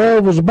know what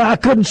love was about. I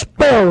couldn't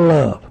spell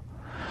love.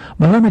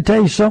 But let me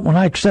tell you something. When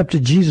I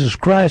accepted Jesus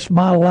Christ,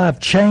 my life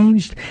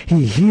changed.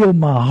 He healed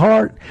my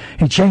heart.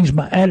 He changed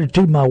my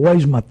attitude, my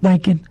ways, my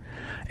thinking,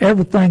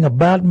 everything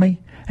about me.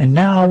 And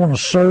now I want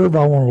to serve.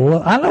 I want to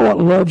love. I know what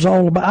love's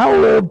all about. I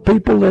love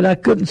people that I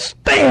couldn't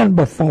stand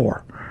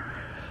before.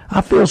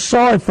 I feel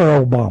sorry for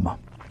Obama.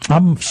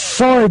 I'm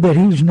sorry that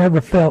he's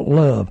never felt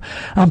love.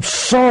 I'm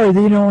sorry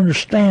that he don't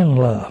understand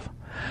love.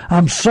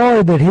 I'm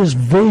sorry that his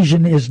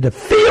vision is to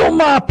feel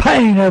my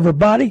pain,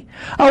 everybody.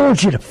 I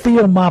want you to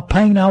feel my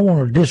pain. I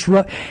want to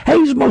disrupt. Hey,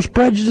 he's the most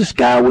prejudiced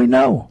guy we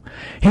know.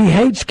 He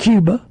hates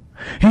Cuba.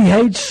 He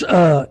hates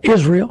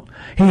Israel.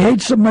 He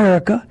hates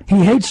America.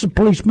 He hates the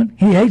policemen.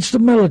 He hates the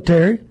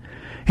military.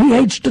 He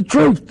hates the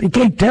truth. He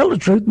can't tell the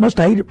truth. Must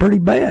hate it pretty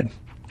bad.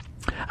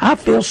 I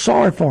feel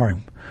sorry for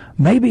him.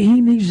 Maybe he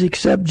needs to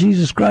accept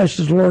Jesus Christ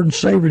as Lord and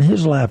Savior and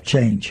his life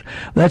change.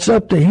 That's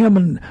up to him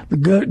and the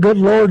good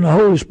Lord and the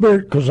Holy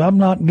Spirit, because I'm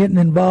not getting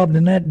involved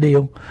in that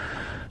deal.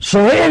 So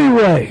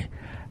anyway,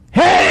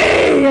 hey!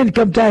 Hey,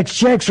 income tax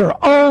checks are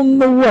on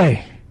the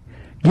way.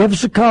 Give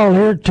us a call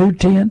here at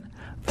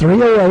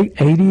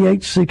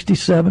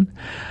 210-308-8867.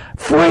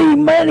 Free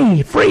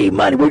money.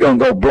 We're going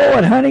to go blow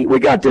it, honey. We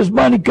got this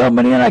money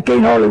coming in. I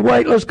can't hardly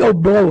wait. Let's go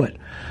blow it.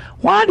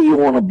 Why do you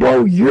want to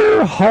blow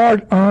your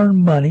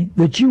hard-earned money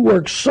that you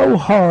worked so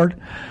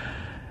hard?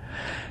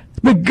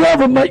 The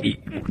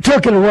government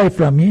took it away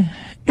from you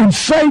and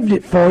saved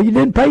it for you,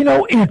 didn't pay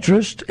no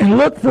interest, and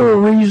look for a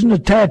reason to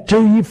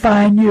tattoo you,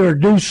 fine you, or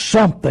do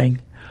something.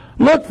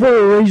 Look for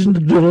a reason to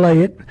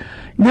delay it.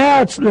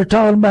 Now they're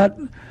talking about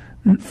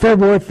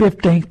February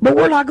 15th, but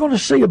we're not going to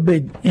see a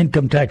big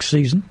income tax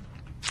season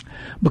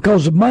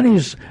because the money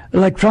is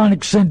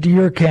electronic sent to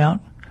your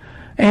account,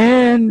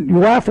 and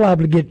your wife will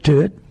liable to get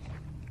to it.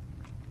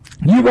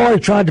 You've already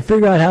tried to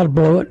figure out how to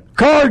blow it.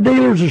 Car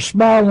dealers are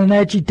smiling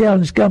at you,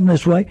 telling it's coming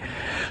this way.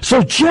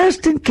 So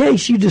just in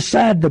case you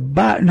decide to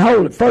buy and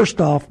hold it,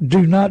 first off,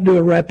 do not do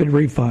a rapid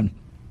refund.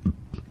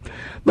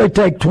 They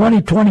take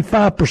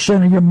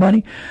 20-25% of your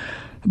money.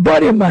 A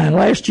buddy of mine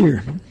last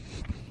year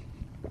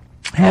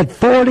had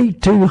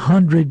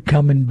 $4,200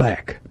 coming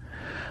back.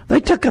 They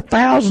took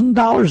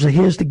 $1,000 of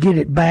his to get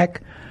it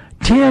back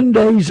 10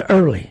 days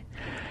early.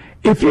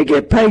 If you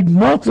get paid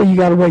monthly, you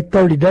got to wait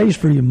 30 days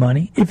for your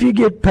money. If you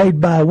get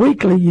paid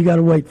bi-weekly, you got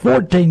to wait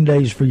 14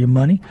 days for your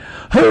money.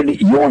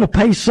 You want to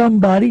pay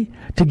somebody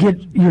to get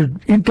your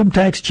income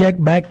tax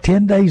check back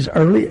 10 days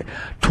early,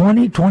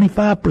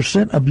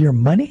 20-25% of your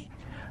money?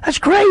 That's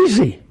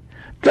crazy.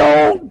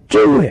 Don't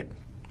do it.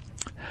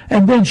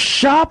 And then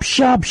shop.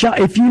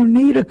 If you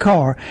need a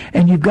car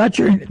and you've got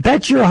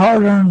that's your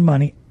hard-earned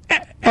money,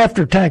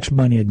 after tax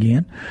money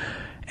again.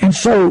 And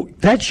so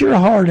that's your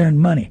hard-earned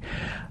money.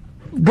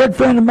 Good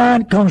friend of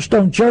mine,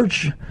 Cornerstone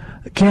Church,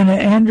 Ken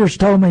Anders,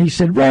 told me, he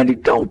said, Randy,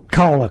 don't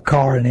call a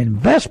car an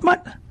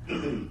investment.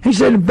 He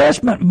said,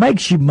 investment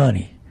makes you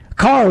money. A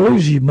car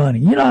loses you money.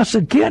 You know, I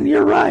said, Ken,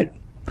 you're right.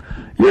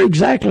 You're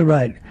exactly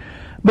right.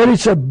 But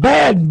it's a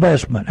bad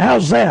investment.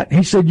 How's that?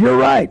 He said, you're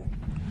right.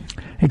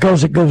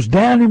 Because it goes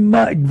down in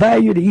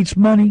value to each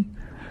money,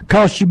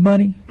 costs you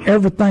money,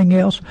 everything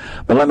else.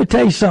 But let me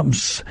tell you something.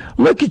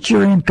 Look at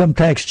your income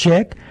tax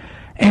check.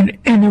 And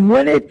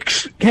when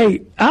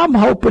I'm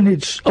hoping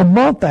it's a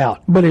month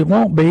out, but it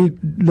won't be.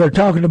 They're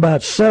talking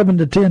about 7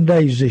 to 10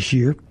 days this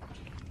year.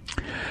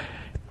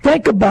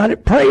 Think about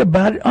it, pray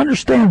about it,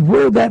 understand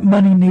where that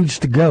money needs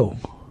to go.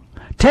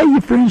 Tell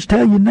your friends,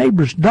 tell your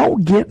neighbors,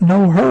 don't get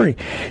no hurry.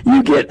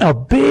 You get a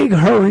big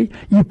hurry,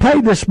 you pay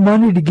this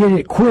money to get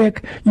it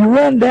quick, you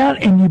run down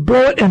and you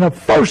blow it in the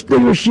first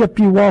dealership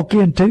you walk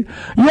into.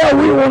 Yeah,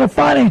 we want to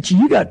finance you.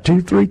 You got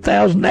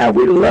 $2,000-3,000 now.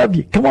 We love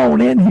you. Come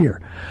on in here.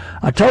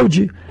 I told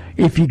you,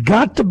 if you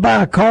got to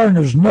buy a car and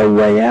there's no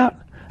way out,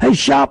 hey,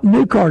 shop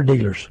new car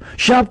dealers.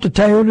 Shop the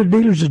Toyota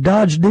dealers, the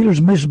Dodge dealers,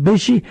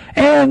 Mitsubishi,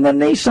 and the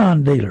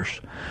Nissan dealers.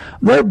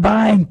 They're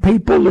buying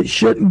people that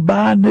shouldn't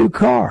buy a new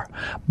car.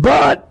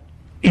 But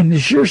in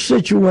this your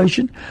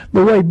situation,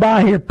 the way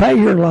buy here, pay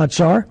here lots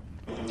are,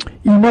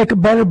 you make a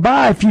better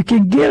buy if you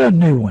can get a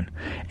new one.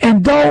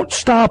 And don't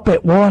stop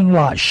at one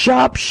lot.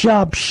 Shop,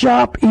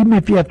 even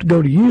if you have to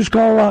go to used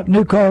car lot,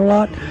 new car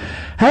lot.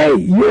 Hey,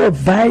 you're a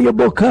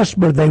valuable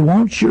customer. They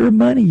want your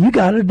money. You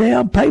got a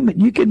down payment.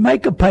 You can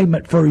make a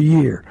payment for a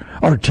year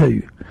or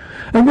two.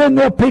 And then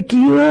they'll pick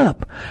you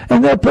up.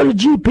 And they'll put a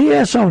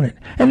GPS on it.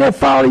 And they'll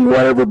follow you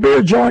whatever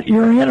beer joint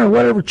you're in or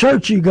whatever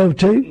church you go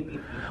to.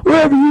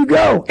 Wherever you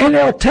go. And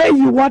they'll tell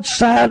you what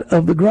side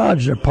of the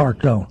garage they're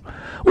parked on.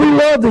 We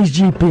love these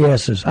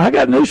GPSs. I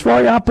got news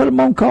for you. I put them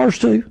on cars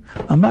too.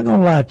 I'm not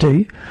going to lie to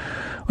you.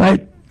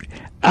 I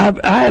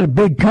had a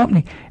big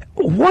company.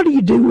 What do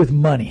you do with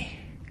money?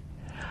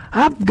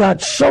 I've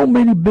got so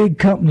many big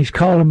companies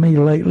calling me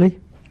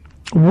lately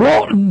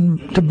wanting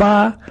to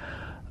buy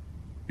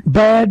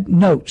bad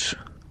notes.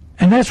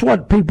 And that's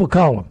what people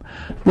call them.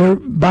 They're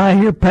buy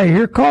here, pay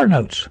here car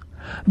notes.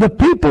 The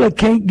people that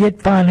can't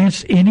get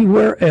financed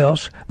anywhere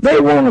else, they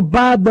want to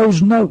buy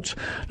those notes.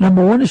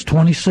 Number one is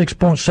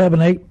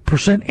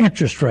 26.78%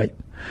 interest rate.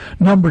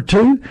 Number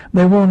two,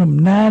 they want them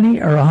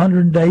 90 or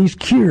 100 days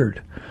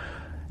cured.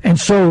 And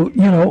so,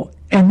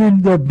 and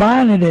then they're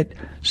buying it at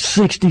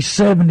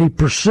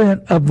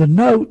 60-70% of the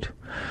note.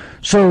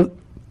 So,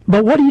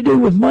 but what do you do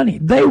with money?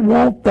 They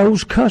want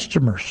those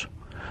customers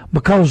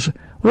because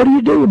what do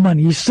you do with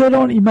money? You sit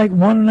on it, you make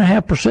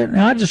 1.5%.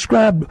 Now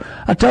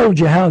I told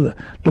you how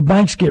the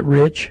banks get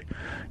rich.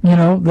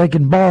 They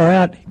can borrow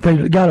out. If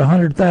they got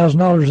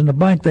 $100,000 in the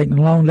bank, they can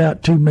loan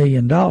out $2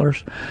 million.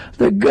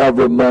 The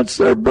government's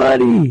their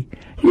buddy.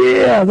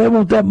 Yeah, they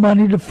want that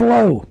money to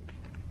flow.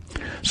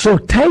 So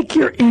take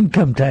your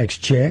income tax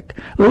check,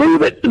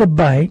 leave it in the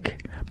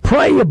bank,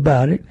 pray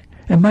about it,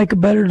 and make a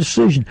better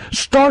decision.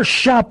 Start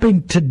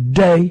shopping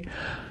today.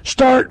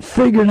 Start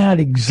figuring out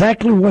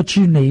exactly what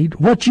you need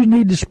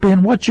to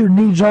spend, what your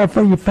needs are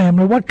for your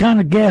family, what kind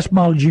of gas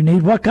mileage you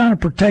need, what kind of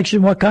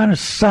protection, what kind of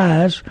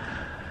size,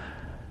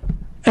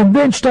 and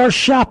then start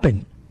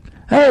shopping.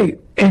 Hey,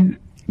 and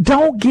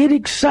Don't get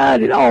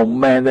excited. Oh,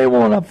 man, they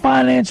want to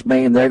finance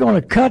me, and they're going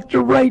to cut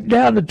the rate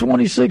down to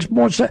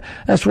 26.7.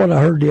 That's what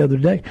I heard the other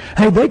day.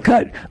 Hey, they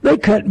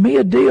cut me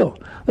a deal.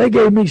 They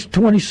gave me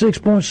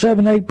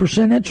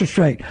 26.78% interest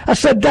rate. I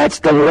said, that's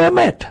the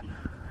limit.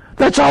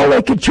 That's all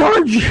they could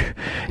charge you.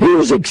 He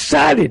was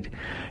excited.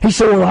 He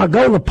said, well, I'll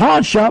go to the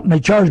pawn shop, and they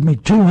charged me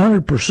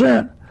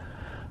 200%.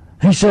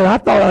 He said, I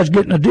thought I was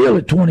getting a deal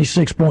at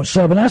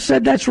 26.7. I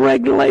said, that's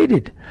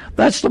regulated.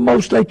 That's the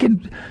most they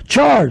can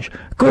charge.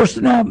 Of course,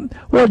 now,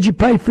 what did you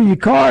pay for your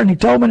car? And he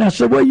told me, and I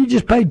said, well, you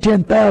just paid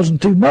 $10,000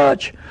 too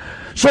much.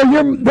 So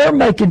they're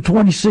making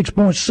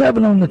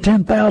 26.7 on the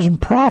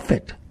 $10,000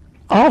 profit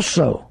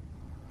also.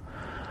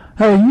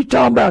 Hey, you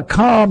talking about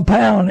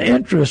compound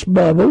interest,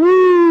 Bubba.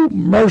 Woo,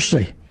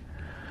 mercy.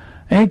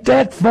 Ain't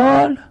that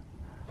fun?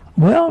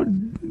 Well,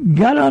 you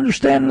got to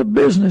understand the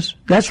business.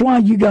 That's why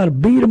you got to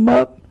beat them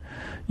up.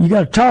 You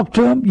got to talk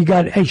to them. You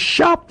got to,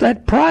 shop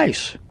that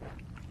price.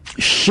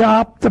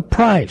 Shop the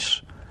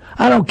price.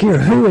 I don't care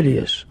who it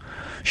is.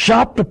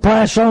 Shop the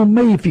price on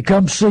me if you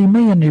come see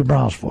me in New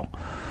Braunfels.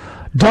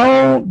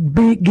 Don't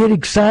get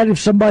excited if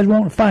somebody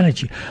won't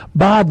finance you.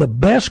 Buy the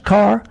best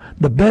car,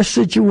 the best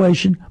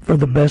situation for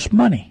the best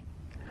money.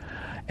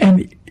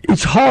 And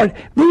it's hard.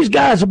 These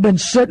guys have been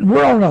sitting.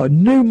 We're on a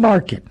new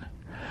market.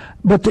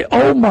 But the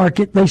old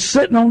market, they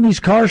sitting on these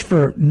cars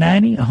for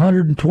 90,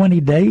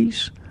 120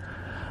 days.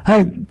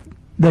 Hey,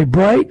 they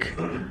break,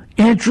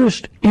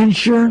 interest,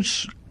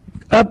 insurance,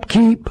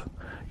 upkeep,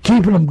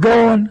 keeping them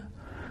going,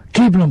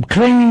 keeping them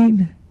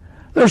clean.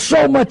 There's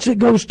so much that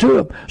goes to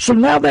them. So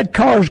now that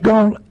car's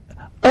gone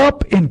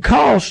up in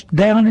cost,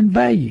 down in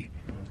value.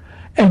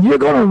 And you're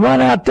going to run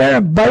out there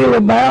and bail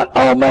them out.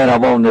 Oh, man,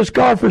 I'm on this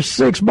car for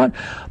 6 months.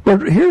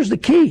 But here's the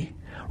key.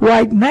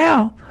 Right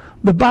now,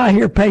 the buy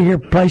here, pay here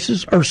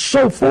places are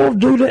so full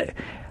due to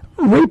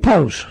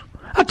repos.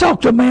 I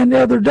talked to a man the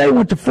other day,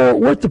 went to Fort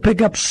Worth to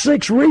pick up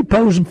 6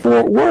 repos in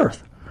Fort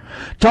Worth.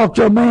 Talked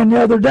to a man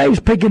the other day, he's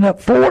picking up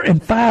 4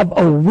 and 5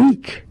 a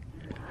week.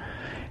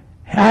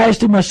 I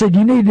asked him, I said,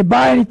 you need to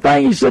buy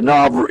anything? He said,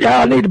 no,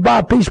 I need to buy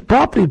a piece of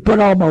property to put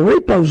all my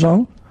repos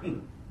on.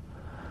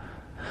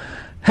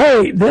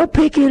 Hey, they'll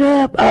pick it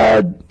up.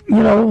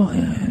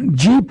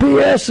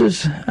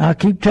 GPSs, I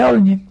keep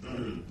telling you.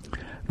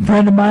 A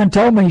friend of mine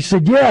told me, he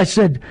said, yeah, I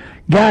said,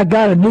 guy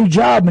got a new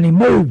job and he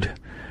moved.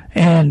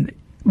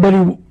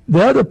 But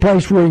the other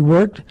place where he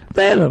worked,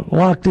 they had a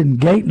locked-in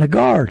gate and a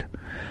guard.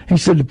 He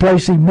said the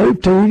place he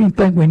moved to, he didn't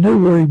think we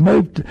knew where he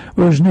moved,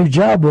 where his new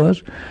job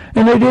was,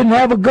 and they didn't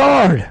have a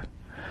guard.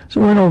 So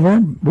we went over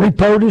and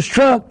repoed his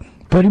truck,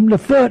 put him to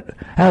foot.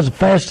 How's the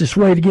fastest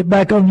way to get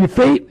back on your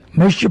feet?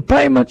 Miss your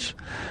payments.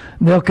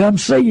 They'll come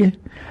see you.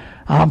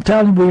 I'm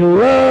telling you, we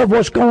love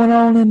what's going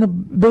on in the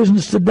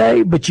business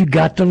today, but you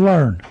got to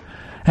learn.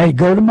 Hey,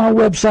 go to my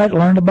website,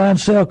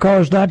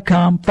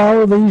 learntobuyandSellCars.com.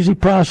 Follow the easy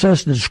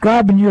process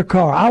describing your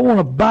car. I want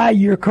to buy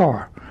your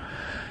car.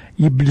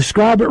 You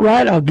describe it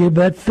right, I'll give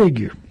that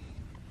figure.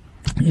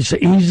 It's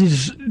an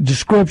easy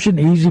description,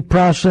 easy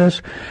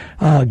process.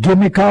 Give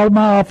me a call to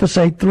my office,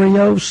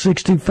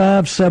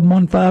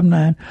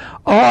 830-625-7159,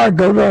 or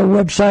go to our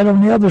website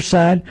on the other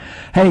side.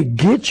 Hey,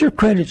 get your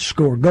credit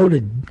score. Go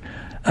to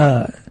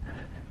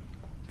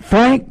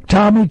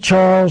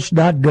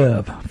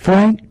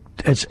franktommycharles.gov.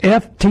 It's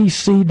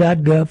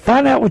ftc.gov.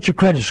 Find out what your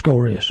credit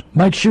score is.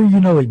 Make sure you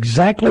know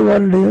exactly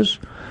what it is,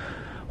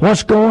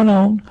 what's going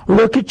on.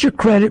 Look at your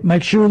credit.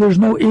 Make sure there's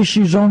no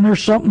issues on there,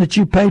 something that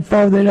you paid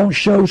for they don't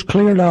show is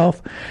cleared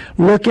off.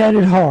 Look at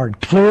it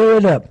hard. Clear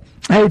it up.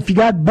 Hey, if you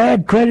got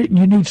bad credit and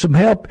you need some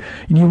help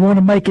and you want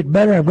to make it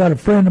better, I've got a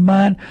friend of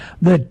mine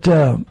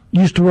that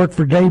used to work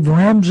for Dave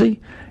Ramsey.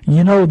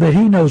 You know that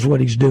he knows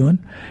what he's doing.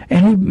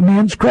 And he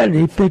mends credit.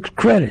 He fixed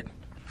credit.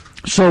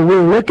 So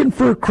we're looking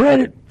for a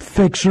credit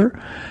fixer.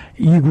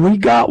 We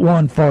got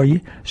one for you.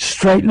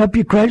 Straighten up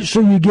your credit so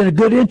you get a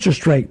good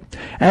interest rate.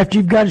 After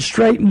you've got it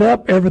straightened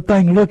up,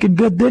 everything looking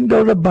good, then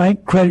go to the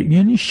bank, credit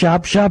union,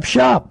 shop.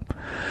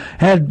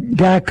 Had a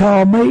guy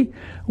call me.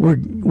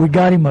 We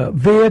got him a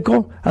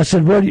vehicle. I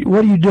said, what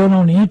are you doing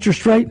on the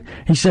interest rate?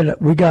 He said,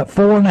 we got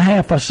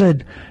 4.5. I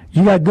said,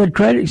 you got good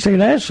credit? He said,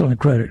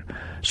 excellent credit.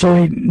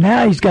 So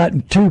now he's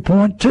gotten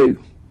 2.2.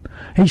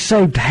 He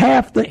saved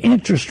half the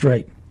interest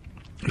rate.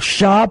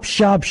 Shop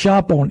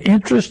on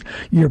interest,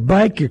 your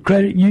bank, your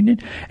credit union,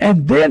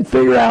 and then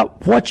figure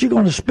out what you're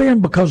going to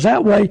spend, because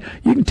that way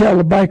you can tell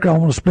the banker, I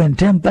want to spend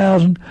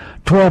 $10,000,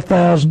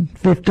 $12,000,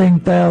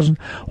 $15,000.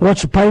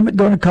 What's the payment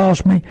going to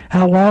cost me?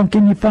 How long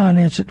can you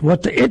finance it?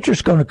 What the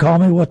interest going to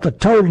cost me? What the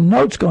total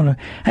note's going to?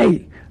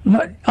 Hey,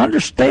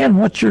 understand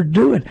what you're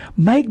doing.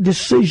 Make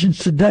decisions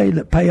today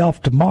that pay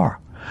off tomorrow.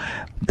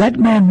 That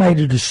man made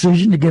a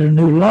decision to get a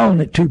new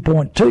loan at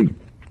 2.2.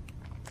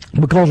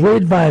 because we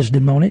advised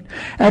him on it.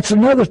 That's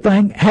another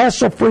thing,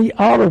 hassle-free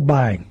auto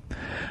buying.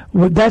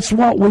 That's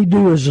what we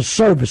do as a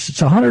service.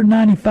 It's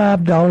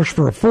 $195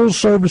 for a full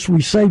service.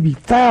 We save you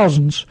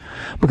thousands,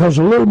 because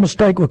a little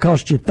mistake will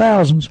cost you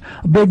thousands.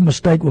 A big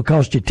mistake will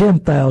cost you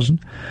 $10,000.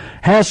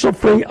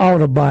 Hassle-free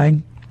auto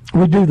buying.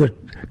 We do the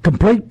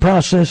complete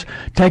process,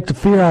 take the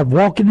fear out of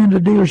walking into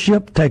the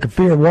dealership, take the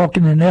fear of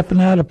walking in an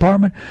F&I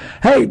department.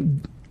 Hey,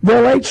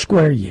 they'll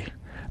 8-square you.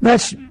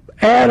 That's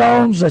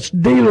add-ons, that's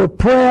dealer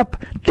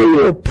prep.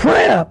 Dealer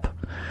prep.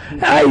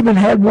 I even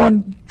had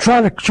one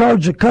try to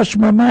charge a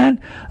customer of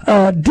mine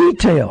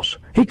details.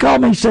 He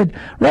called me and said,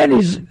 Randy,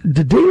 is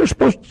the dealer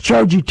supposed to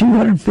charge you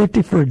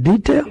 $250 for a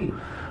detail?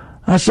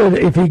 I said,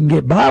 if he can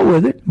get by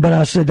with it. But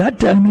I said, I'd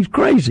tell him he's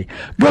crazy.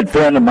 Good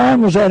friend of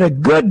mine was at a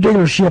good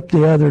dealership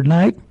the other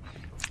night.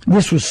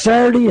 This was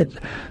Saturday at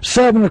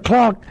 7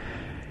 o'clock.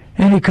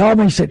 And he called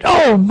me and said,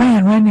 oh,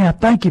 man, Randy, I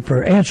thank you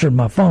for answering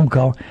my phone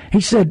call.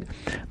 He said,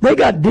 they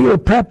got dealer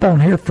prep on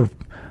here for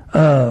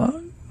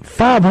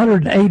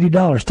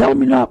 $580. Tell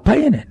them you're not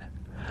paying it.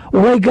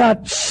 Well, they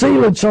got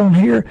sealants on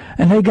here,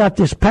 and they got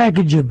this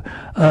package of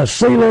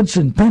sealants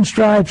and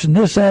pinstripes and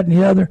this, that, and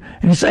the other,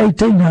 and it's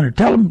 $1,800.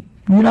 Tell them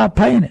you're not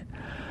paying it.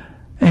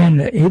 And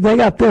they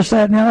got this,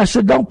 that, and the other. I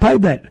said, don't pay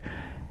that.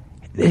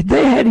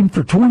 They had him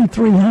for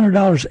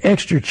 $2,300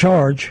 extra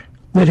charge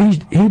that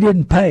he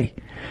didn't pay.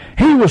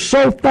 He was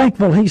so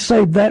thankful he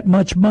saved that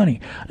much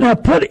money. Now,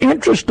 put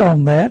interest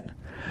on that.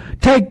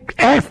 Take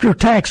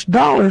after-tax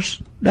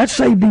dollars. That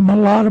saved him a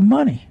lot of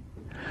money.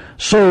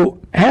 So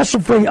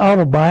Hassle-Free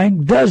Auto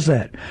Buying does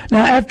that.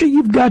 Now, after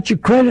you've got your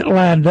credit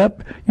lined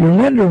up, your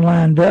lender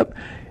lined up,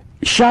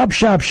 shop,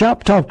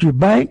 talk to your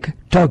bank,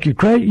 talk to your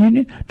credit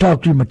union,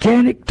 talk to your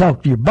mechanic,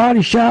 talk to your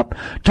body shop,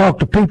 talk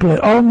to people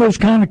that own those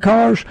kind of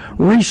cars,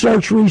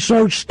 research,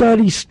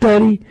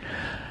 study.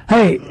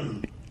 Hey,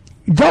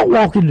 don't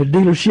walk into the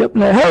dealership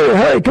and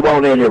hey, come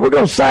on in here. We're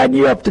going to sign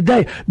you up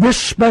today. This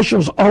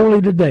special's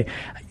only today.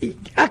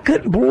 I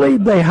couldn't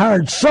believe they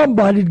hired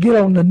somebody to get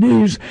on the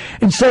news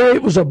and say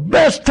it was the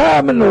best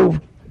time in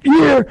the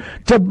year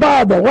to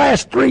buy the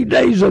last 3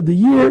 days of the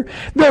year.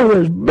 There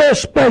was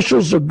best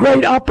specials, a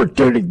great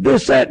opportunity,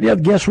 this, that, and the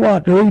other. Guess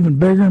what? They're even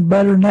bigger and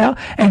better now,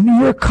 and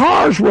your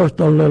car's worth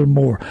a little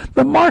more.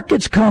 The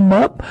market's come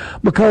up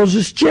because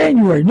it's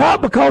January,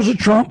 not because of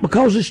Trump,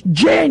 because it's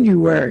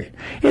January.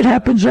 It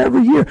happens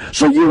every year.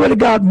 So you would have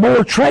got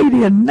more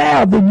trade-in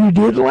now than you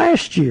did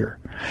last year.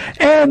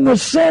 And the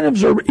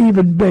incentives are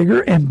even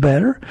bigger and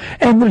better,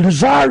 and the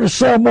desire to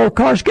sell more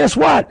cars. Guess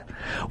what?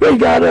 We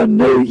got a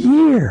new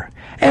year,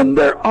 and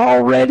they're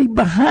already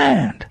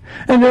behind,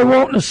 and they're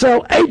wanting to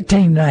sell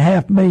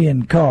 18.5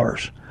 million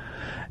cars.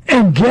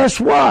 And guess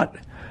what?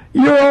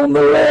 You're on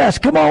the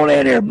list. Come on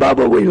in here,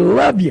 Bubba. We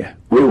love you.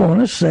 We want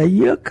to sell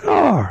you a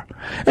car.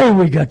 And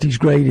we got these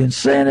great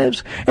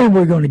incentives, and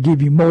we're going to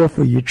give you more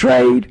for your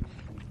trade.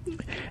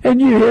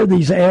 And you hear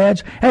these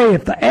ads. Hey,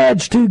 if the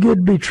ad's too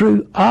good to be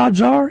true,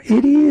 odds are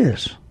it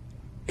is.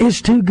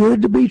 It's too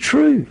good to be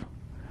true.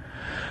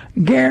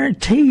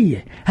 Guarantee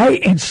you. Hey,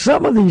 in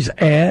some of these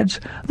ads,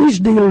 these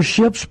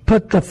dealerships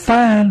put the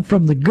fine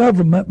from the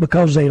government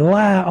because they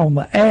lie on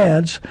the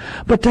ads,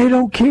 but they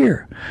don't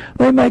care.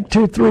 They make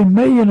 $2-3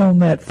 million on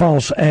that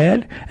false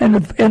ad, and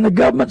the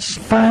government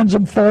fines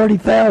them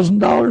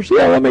 $40,000.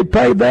 Yeah, let me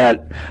pay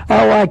that.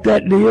 I like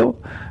that deal.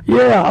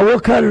 Yeah,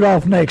 we'll cut it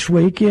off next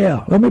week.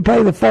 Yeah, let me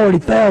pay the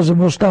 $40,000.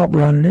 We'll stop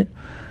running it.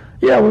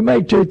 Yeah, we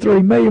made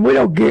 $2-3 million. We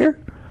don't care.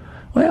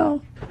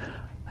 Well,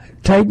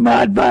 take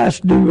my advice.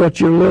 Do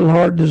what your little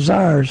heart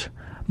desires.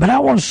 But I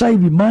want to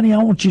save you money. I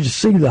want you to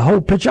see the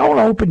whole picture. I want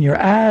to open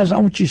your eyes. I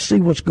want you to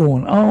see what's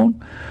going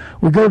on.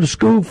 We go to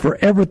school for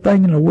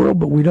everything in the world,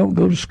 but we don't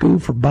go to school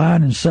for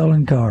buying and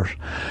selling cars.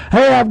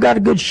 Hey, I've got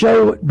a good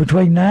show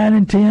between 9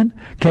 and 10,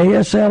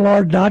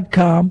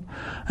 KSLR.com,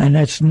 and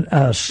that's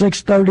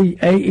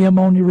 6:30 a.m.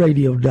 on your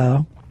radio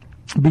dial.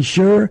 Be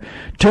sure,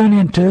 tune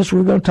in to us.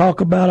 We're going to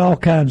talk about all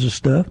kinds of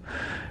stuff.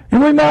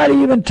 And we might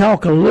even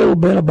talk a little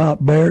bit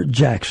about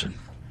Barrett-Jackson.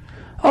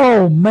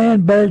 Oh,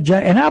 man,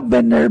 Barrett-Jackson. And I've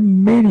been there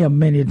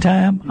many a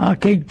time. I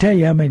can't tell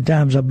you how many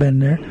times I've been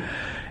there.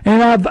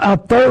 And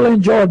I've thoroughly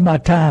enjoyed my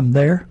time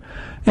there.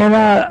 And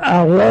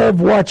I love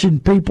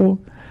watching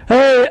people.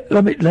 Hey,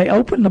 they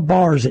open the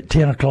bars at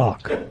 10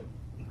 o'clock.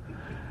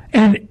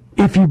 And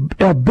if you're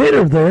a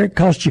bidder there, it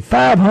costs you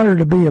 $500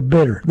 to be a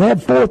bidder. They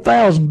have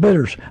 4,000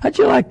 bidders. How'd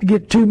you like to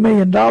get $2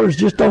 million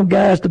just on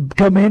guys to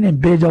come in and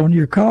bid on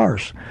your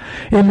cars?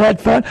 Isn't that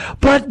fun?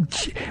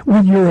 But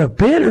when you're a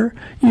bidder,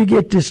 you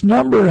get this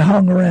number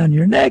hung around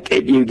your neck,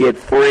 and you get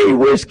free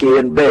whiskey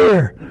and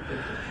beer.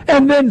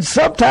 And then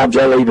sometimes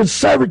they'll even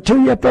serve it to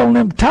you up on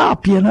them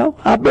top, you know.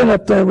 I've been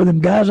up there with them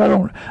guys. I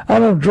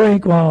don't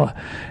drink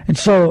and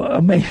so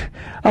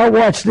I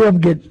watch them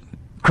get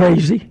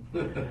crazy.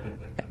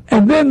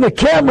 And then the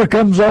camera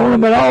comes on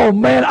them, and oh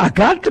man, I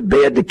got to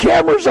bid. The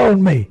camera's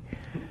on me.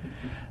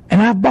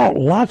 And I've bought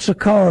lots of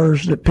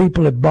cars that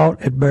people have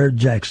bought at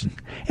Barrett-Jackson.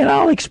 And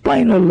I'll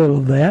explain a little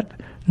of that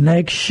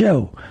next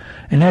show.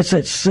 And that's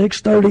at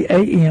 6:30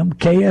 a.m.,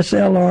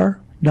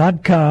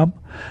 KSLR.com.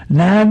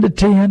 9 to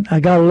 10. I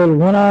got a little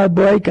 1 hour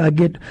break. I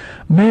get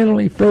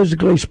mentally,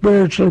 physically,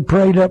 spiritually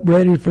prayed up,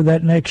 ready for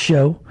that next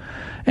show.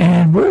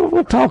 And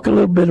we'll talk a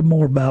little bit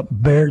more about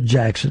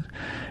Barrett-Jackson.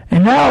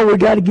 And now we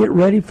got to get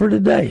ready for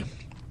today.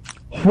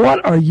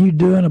 What are you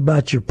doing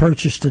about your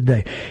purchase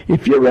today?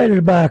 If you're ready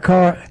to buy a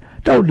car,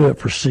 Don't do it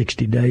for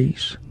 60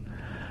 days.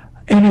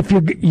 And if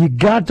you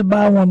got to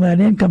buy one of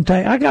that income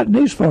tax, I got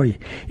news for you.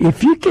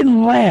 If you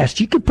can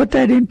put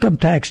that income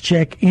tax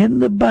check in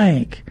the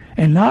bank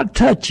and not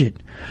touch it,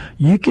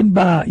 you can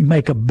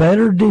make a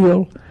better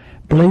deal,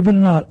 believe it or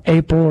not,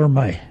 April or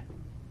May.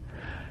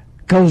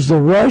 Because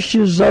the rush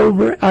is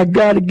over. I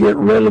got to get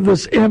rid of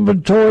this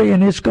inventory,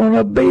 and it's going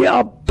to be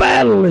a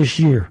battle this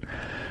year.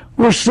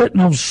 We're sitting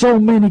on so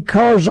many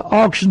cars. The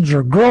auctions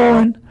are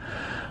growing.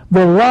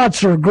 The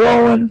lots are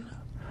growing.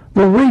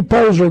 The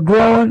repos are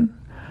growing.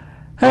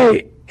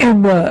 Hey,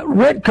 in the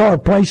rent car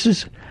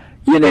places,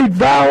 you need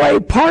valet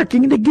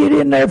parking to get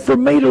in there for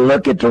me to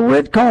look at the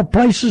rent car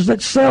places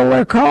that sell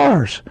their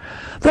cars.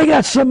 They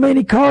got so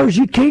many cars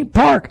you can't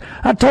park.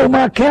 I told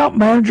my account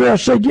manager, I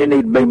said, you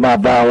need to be my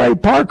valet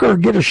parker or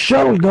get a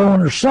shuttle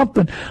going or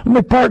something. Let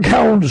me park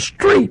out on the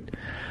street.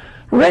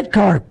 Rent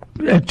car,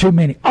 too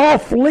many.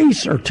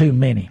 Off-lease are too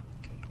many.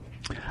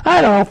 I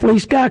had an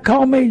off-lease guy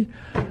call me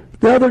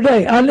the other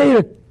day. I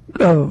need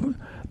a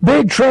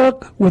big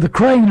truck with a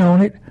crane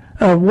on it,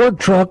 a work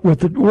truck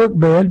with a work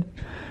bed.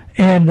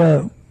 And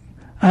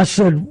I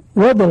said,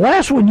 well, the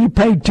last one you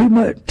paid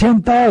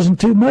 $10,000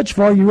 too much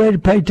for. You ready to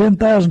pay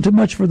 $10,000 too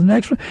much for the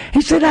next one?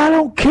 He said, I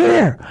don't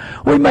care.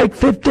 We make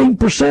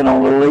 15%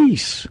 on the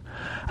lease.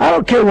 I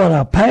don't care what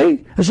I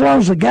pay. As long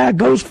as the guy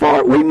goes for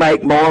it, we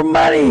make more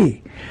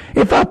money.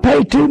 If I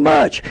pay too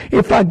much,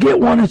 if I get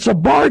one that's a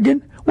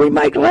bargain, we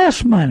make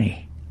less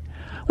money.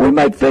 We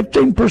make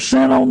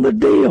 15% on the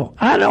deal.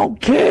 I don't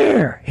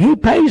care. He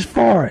pays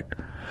for it.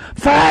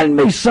 Find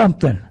me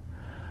something.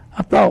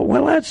 I thought,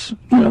 well, that's,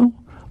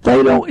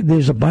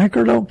 there's a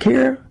banker don't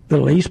care. The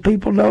lease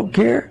people don't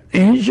care. The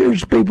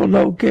insurance people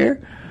don't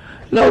care.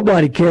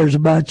 Nobody cares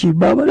about you,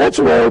 Bubba. That's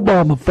the way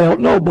Obama felt.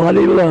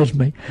 Nobody loves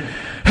me.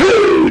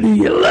 Who do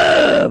you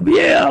love?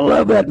 Yeah, I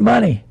love that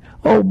money.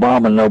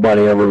 Obama,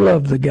 nobody ever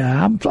loved the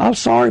guy. I'm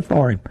sorry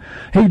for him.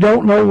 He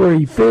don't know where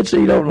he fits.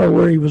 He don't know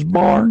where he was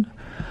born.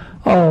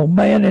 Oh,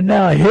 man, and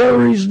now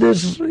Hillary's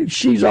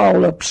she's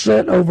all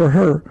upset over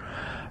her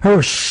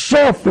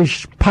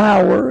selfish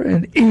power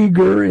and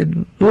eager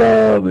and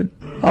love. And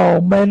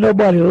oh, man,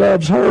 nobody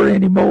loves her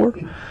anymore.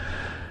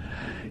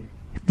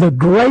 The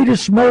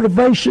greatest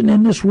motivation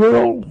in this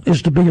world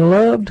is to be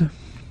loved.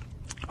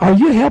 Are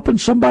you helping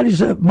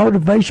somebody's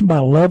motivation by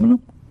loving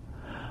them?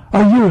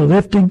 Are you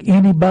lifting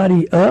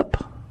anybody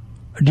up?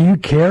 Do you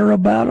care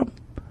about them?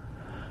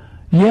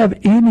 Do you have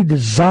any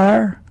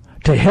desire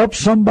to help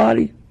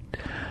somebody?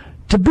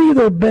 To be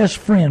their best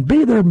friend,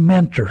 be their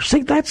mentor.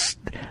 See, that's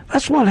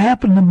what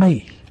happened to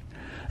me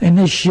in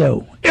this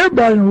show.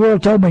 Everybody in the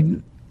world told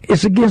me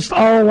it's against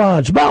all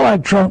odds. About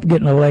like Trump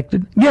getting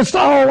elected. Against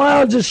all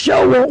odds, this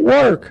show won't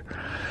work.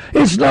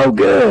 It's no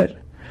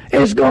good.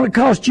 It's going to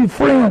cost you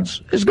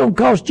friends. It's going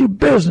to cost you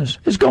business.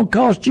 It's going to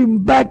cost you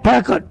back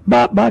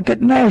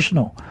at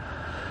National.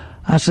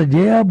 I said,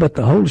 yeah, but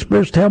the Holy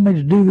Spirit's telling me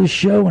to do this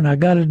show, and I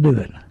got to do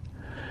it.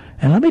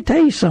 And let me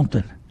tell you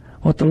something.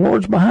 What the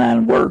Lord's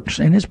behind works,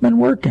 and it's been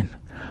working.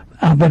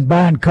 I've been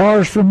buying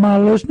cars from my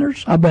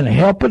listeners. I've been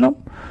helping them.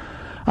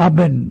 I've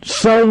been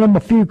selling them a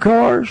few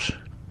cars.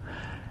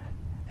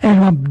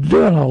 And I'm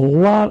doing a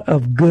lot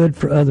of good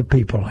for other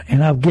people.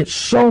 And I get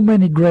so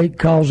many great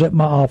calls at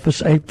my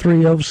office,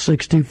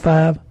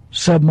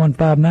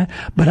 830-625-7159.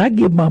 But I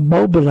give my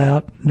mobile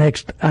out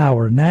next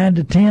hour, 9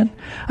 to 10.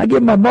 I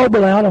give my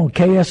mobile out on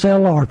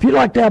KSLR. If you'd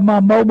like to have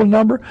my mobile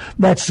number,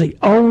 that's the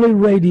only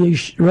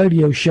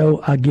radio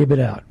show I give it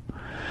out.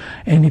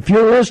 And if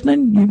you're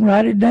listening, you can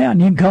write it down.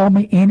 You can call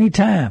me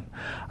anytime.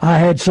 I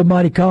had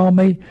somebody call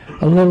me,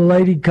 a little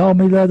lady called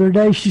me the other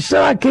day. She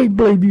said, I can't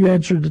believe you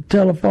answered the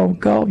telephone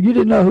call. You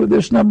didn't know who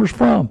this number's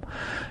from.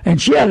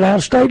 And she had an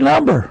out-of-state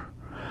number.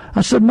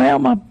 I said,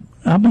 ma'am,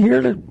 I'm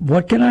here to,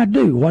 what can I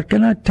do? What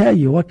can I tell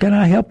you? What can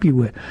I help you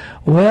with?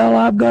 Well,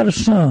 I've got a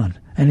son,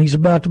 and he's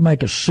about to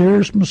make a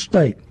serious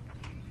mistake.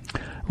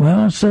 Well,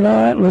 I said,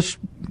 all right,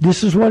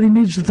 this is what he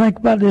needs to think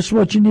about. This is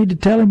what you need to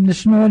tell him. This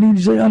is what he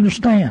needs to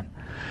understand.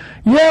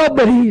 Yeah,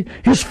 but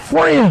his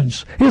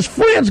friends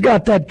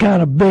got that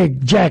kind of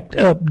big,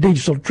 jacked-up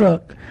diesel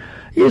truck.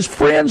 His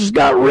friends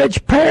got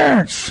rich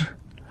parents,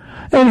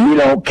 and he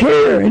don't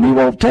care, and he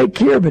won't take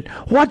care of it.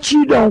 What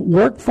you don't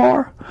work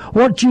for,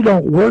 what you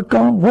don't work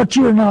on, what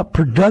you're not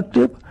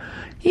productive,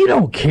 you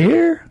don't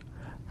care.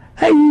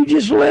 Hey, you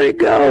just let it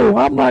go.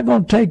 I'm not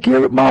going to take care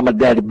of it. Mom and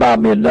Daddy buy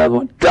me another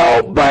one.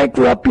 Don't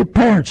bankrupt your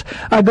parents.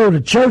 I go to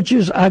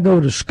churches. I go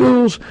to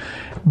schools.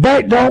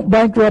 Don't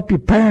bankrupt your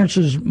parents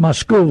is my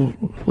school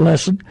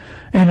lesson.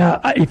 And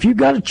if you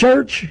got a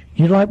church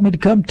you'd like me to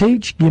come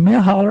teach, give me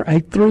a holler,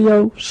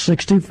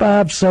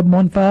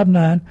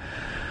 830-625-7159.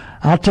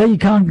 I'll tell you,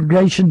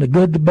 congregation, the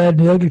good, the bad,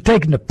 and the ugly,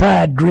 taking the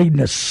pride, greed,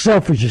 and the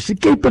selfishness, and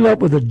keeping up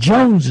with the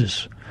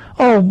Joneses.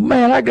 Oh,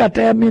 man, I got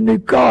to have me a new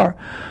car.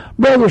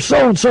 Brother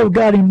so-and-so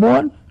got him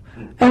one,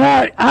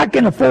 and I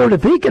can afford it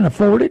if he can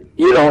afford it.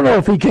 You don't know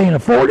if he can't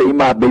afford it. He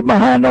might be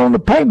behind on the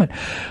payment.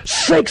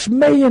 6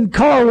 million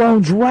car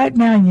loans right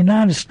now in the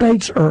United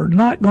States are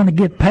not going to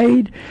get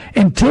paid,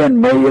 and 10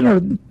 million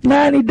are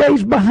 90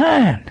 days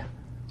behind.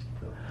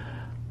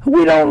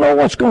 We don't know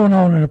what's going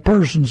on in a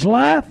person's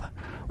life.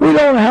 We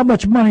don't know how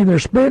much money they're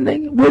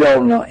spending. We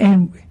don't know.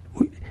 And,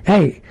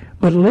 hey,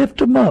 but lift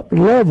them up,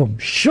 love them,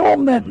 show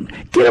them that,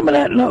 get them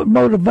that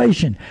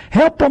motivation,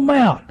 help them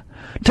out.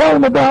 Tell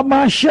them about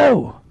my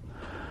show.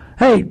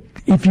 Hey,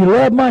 if you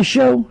love my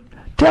show,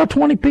 tell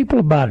 20 people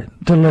about it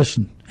to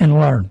listen and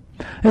learn.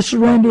 This is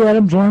Randy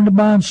Adams,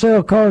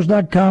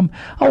 LearnToBuyAndSellCars.com.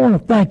 I want to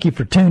thank you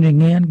for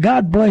tuning in.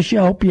 God bless you.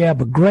 I hope you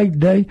have a great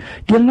day.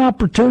 Get an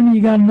opportunity.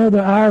 You got another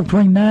hour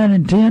between 9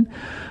 and 10.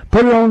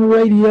 Put it on the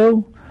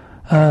radio,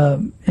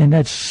 and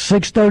that's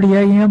 6:30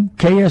 a.m.,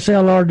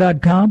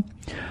 KSLR.com.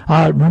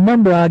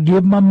 Remember, I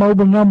give my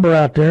mobile number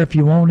out there. If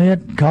you want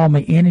it, call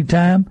me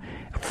anytime.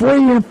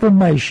 Free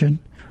information,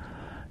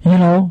 you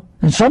know,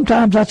 and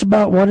sometimes that's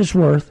about what it's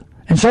worth.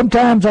 And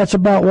sometimes that's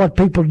about what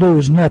people do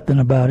is nothing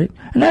about it.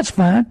 And that's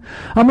fine.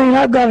 I mean,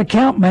 I've got an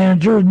account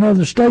manager at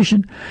another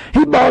station.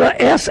 He bought a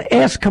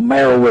SS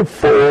Camaro with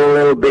 4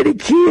 little bitty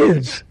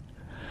kids.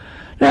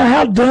 Now,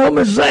 how dumb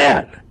is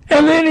that?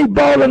 And then he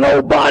bought an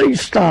old body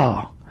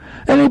style.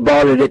 And he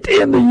bought it at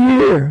the end of the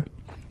year.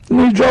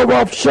 And he drove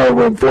off the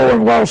showroom floor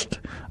and lost,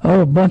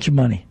 a bunch of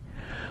money.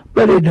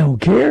 But he don't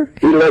care.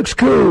 He looks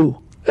cool.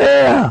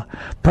 Yeah,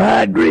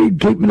 pride, greed,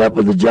 keeping up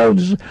with the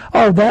Joneses.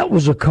 Oh, that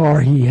was a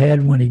car he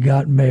had when he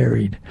got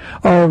married,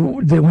 or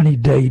when he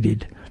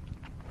dated.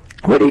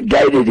 When he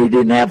dated, he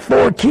didn't have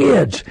 4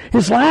 kids.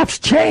 His life's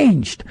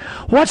changed.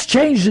 What's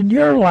changed in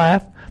your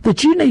life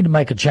that you need to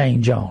make a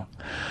change on?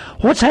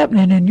 What's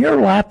happening in your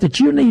life that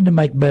you need to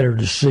make better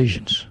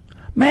decisions?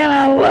 Man,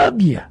 I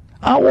love you.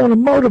 I want to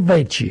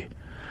motivate you.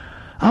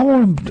 I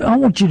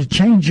want you to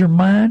change your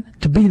mind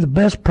to be the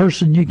best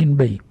person you can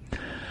be.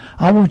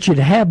 I want you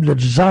to have the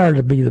desire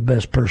to be the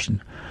best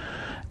person.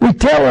 We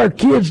tell our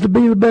kids to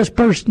be the best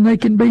person they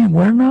can be, and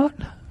we're not.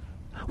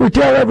 We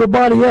tell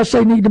everybody else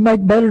they need to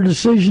make better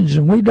decisions,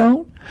 and we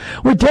don't.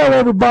 We tell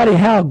everybody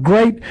how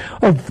great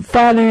a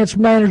finance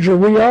manager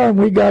we are, and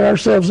we got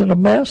ourselves in a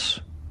mess.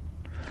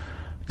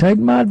 Take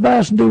my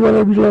advice and do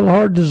whatever your little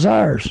heart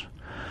desires.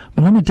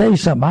 But let me tell you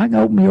something. I can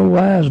open your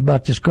eyes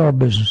about this car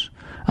business.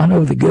 I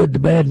know the good, the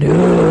bad, and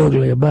the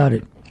ugly about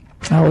it.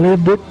 I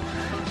lived it.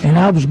 And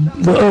I was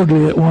the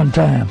ugly at one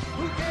time.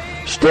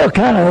 Still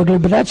kind of ugly,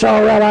 but that's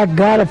all right. I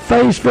got a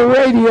face for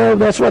radio.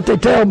 That's what they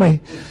tell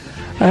me.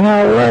 And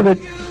I love it.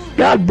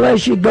 God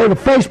bless you. Go to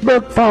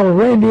Facebook, follow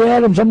Randy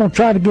Adams. I'm going to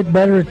try to get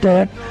better at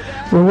that.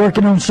 We're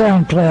working on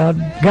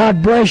SoundCloud.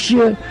 God bless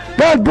you.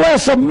 God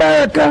bless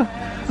America.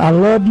 I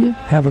love you.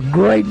 Have a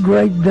great,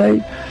 great day.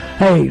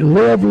 Hey,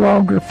 live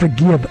longer.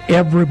 Forgive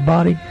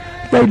everybody.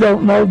 They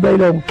don't know. They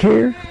don't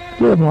care.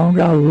 Live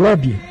longer. I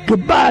love you.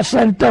 Goodbye,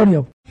 San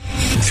Antonio.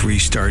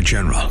 3-star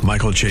General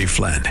Michael J.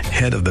 Flynn,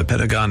 head of the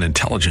Pentagon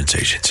Intelligence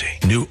Agency,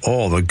 knew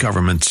all the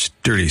government's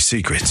dirty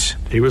secrets.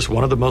 He was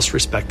one of the most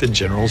respected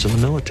generals in the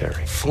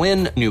military.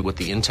 Flynn knew what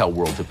the intel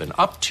world had been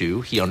up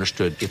to. He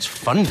understood its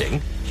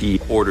funding. He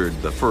ordered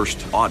the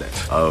first audit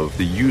of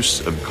the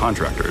use of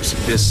contractors.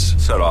 This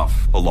set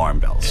off alarm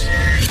bells.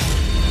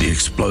 The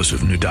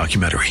explosive new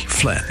documentary,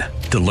 Flynn,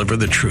 Deliver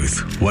the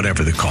Truth,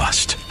 Whatever the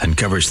Cost,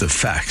 uncovers the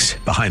facts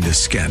behind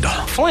this scandal.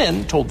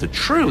 Flynn told the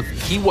truth.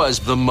 He was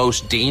the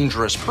most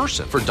dangerous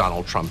person for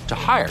Donald Trump to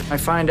hire. I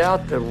find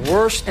out the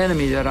worst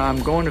enemy that I'm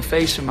going to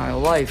face in my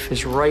life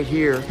is right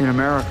here in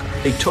America.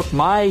 They took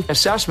my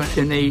assessment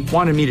and they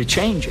wanted me to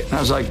change it. And I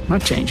was like, I'm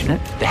not changing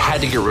it. They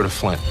had to get rid of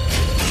Flynn.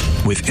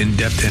 With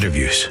in-depth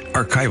interviews,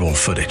 archival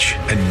footage,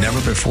 and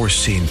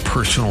never-before-seen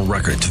personal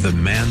records of the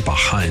man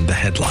behind the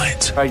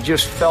headlines. I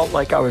just felt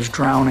like I was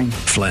drowning.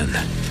 Flynn,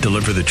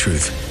 Deliver the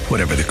Truth,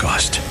 Whatever the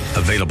Cost.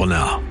 Available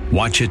now.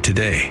 Watch it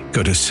today.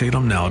 Go to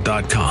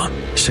salemnow.com.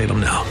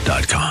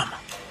 salemnow.com.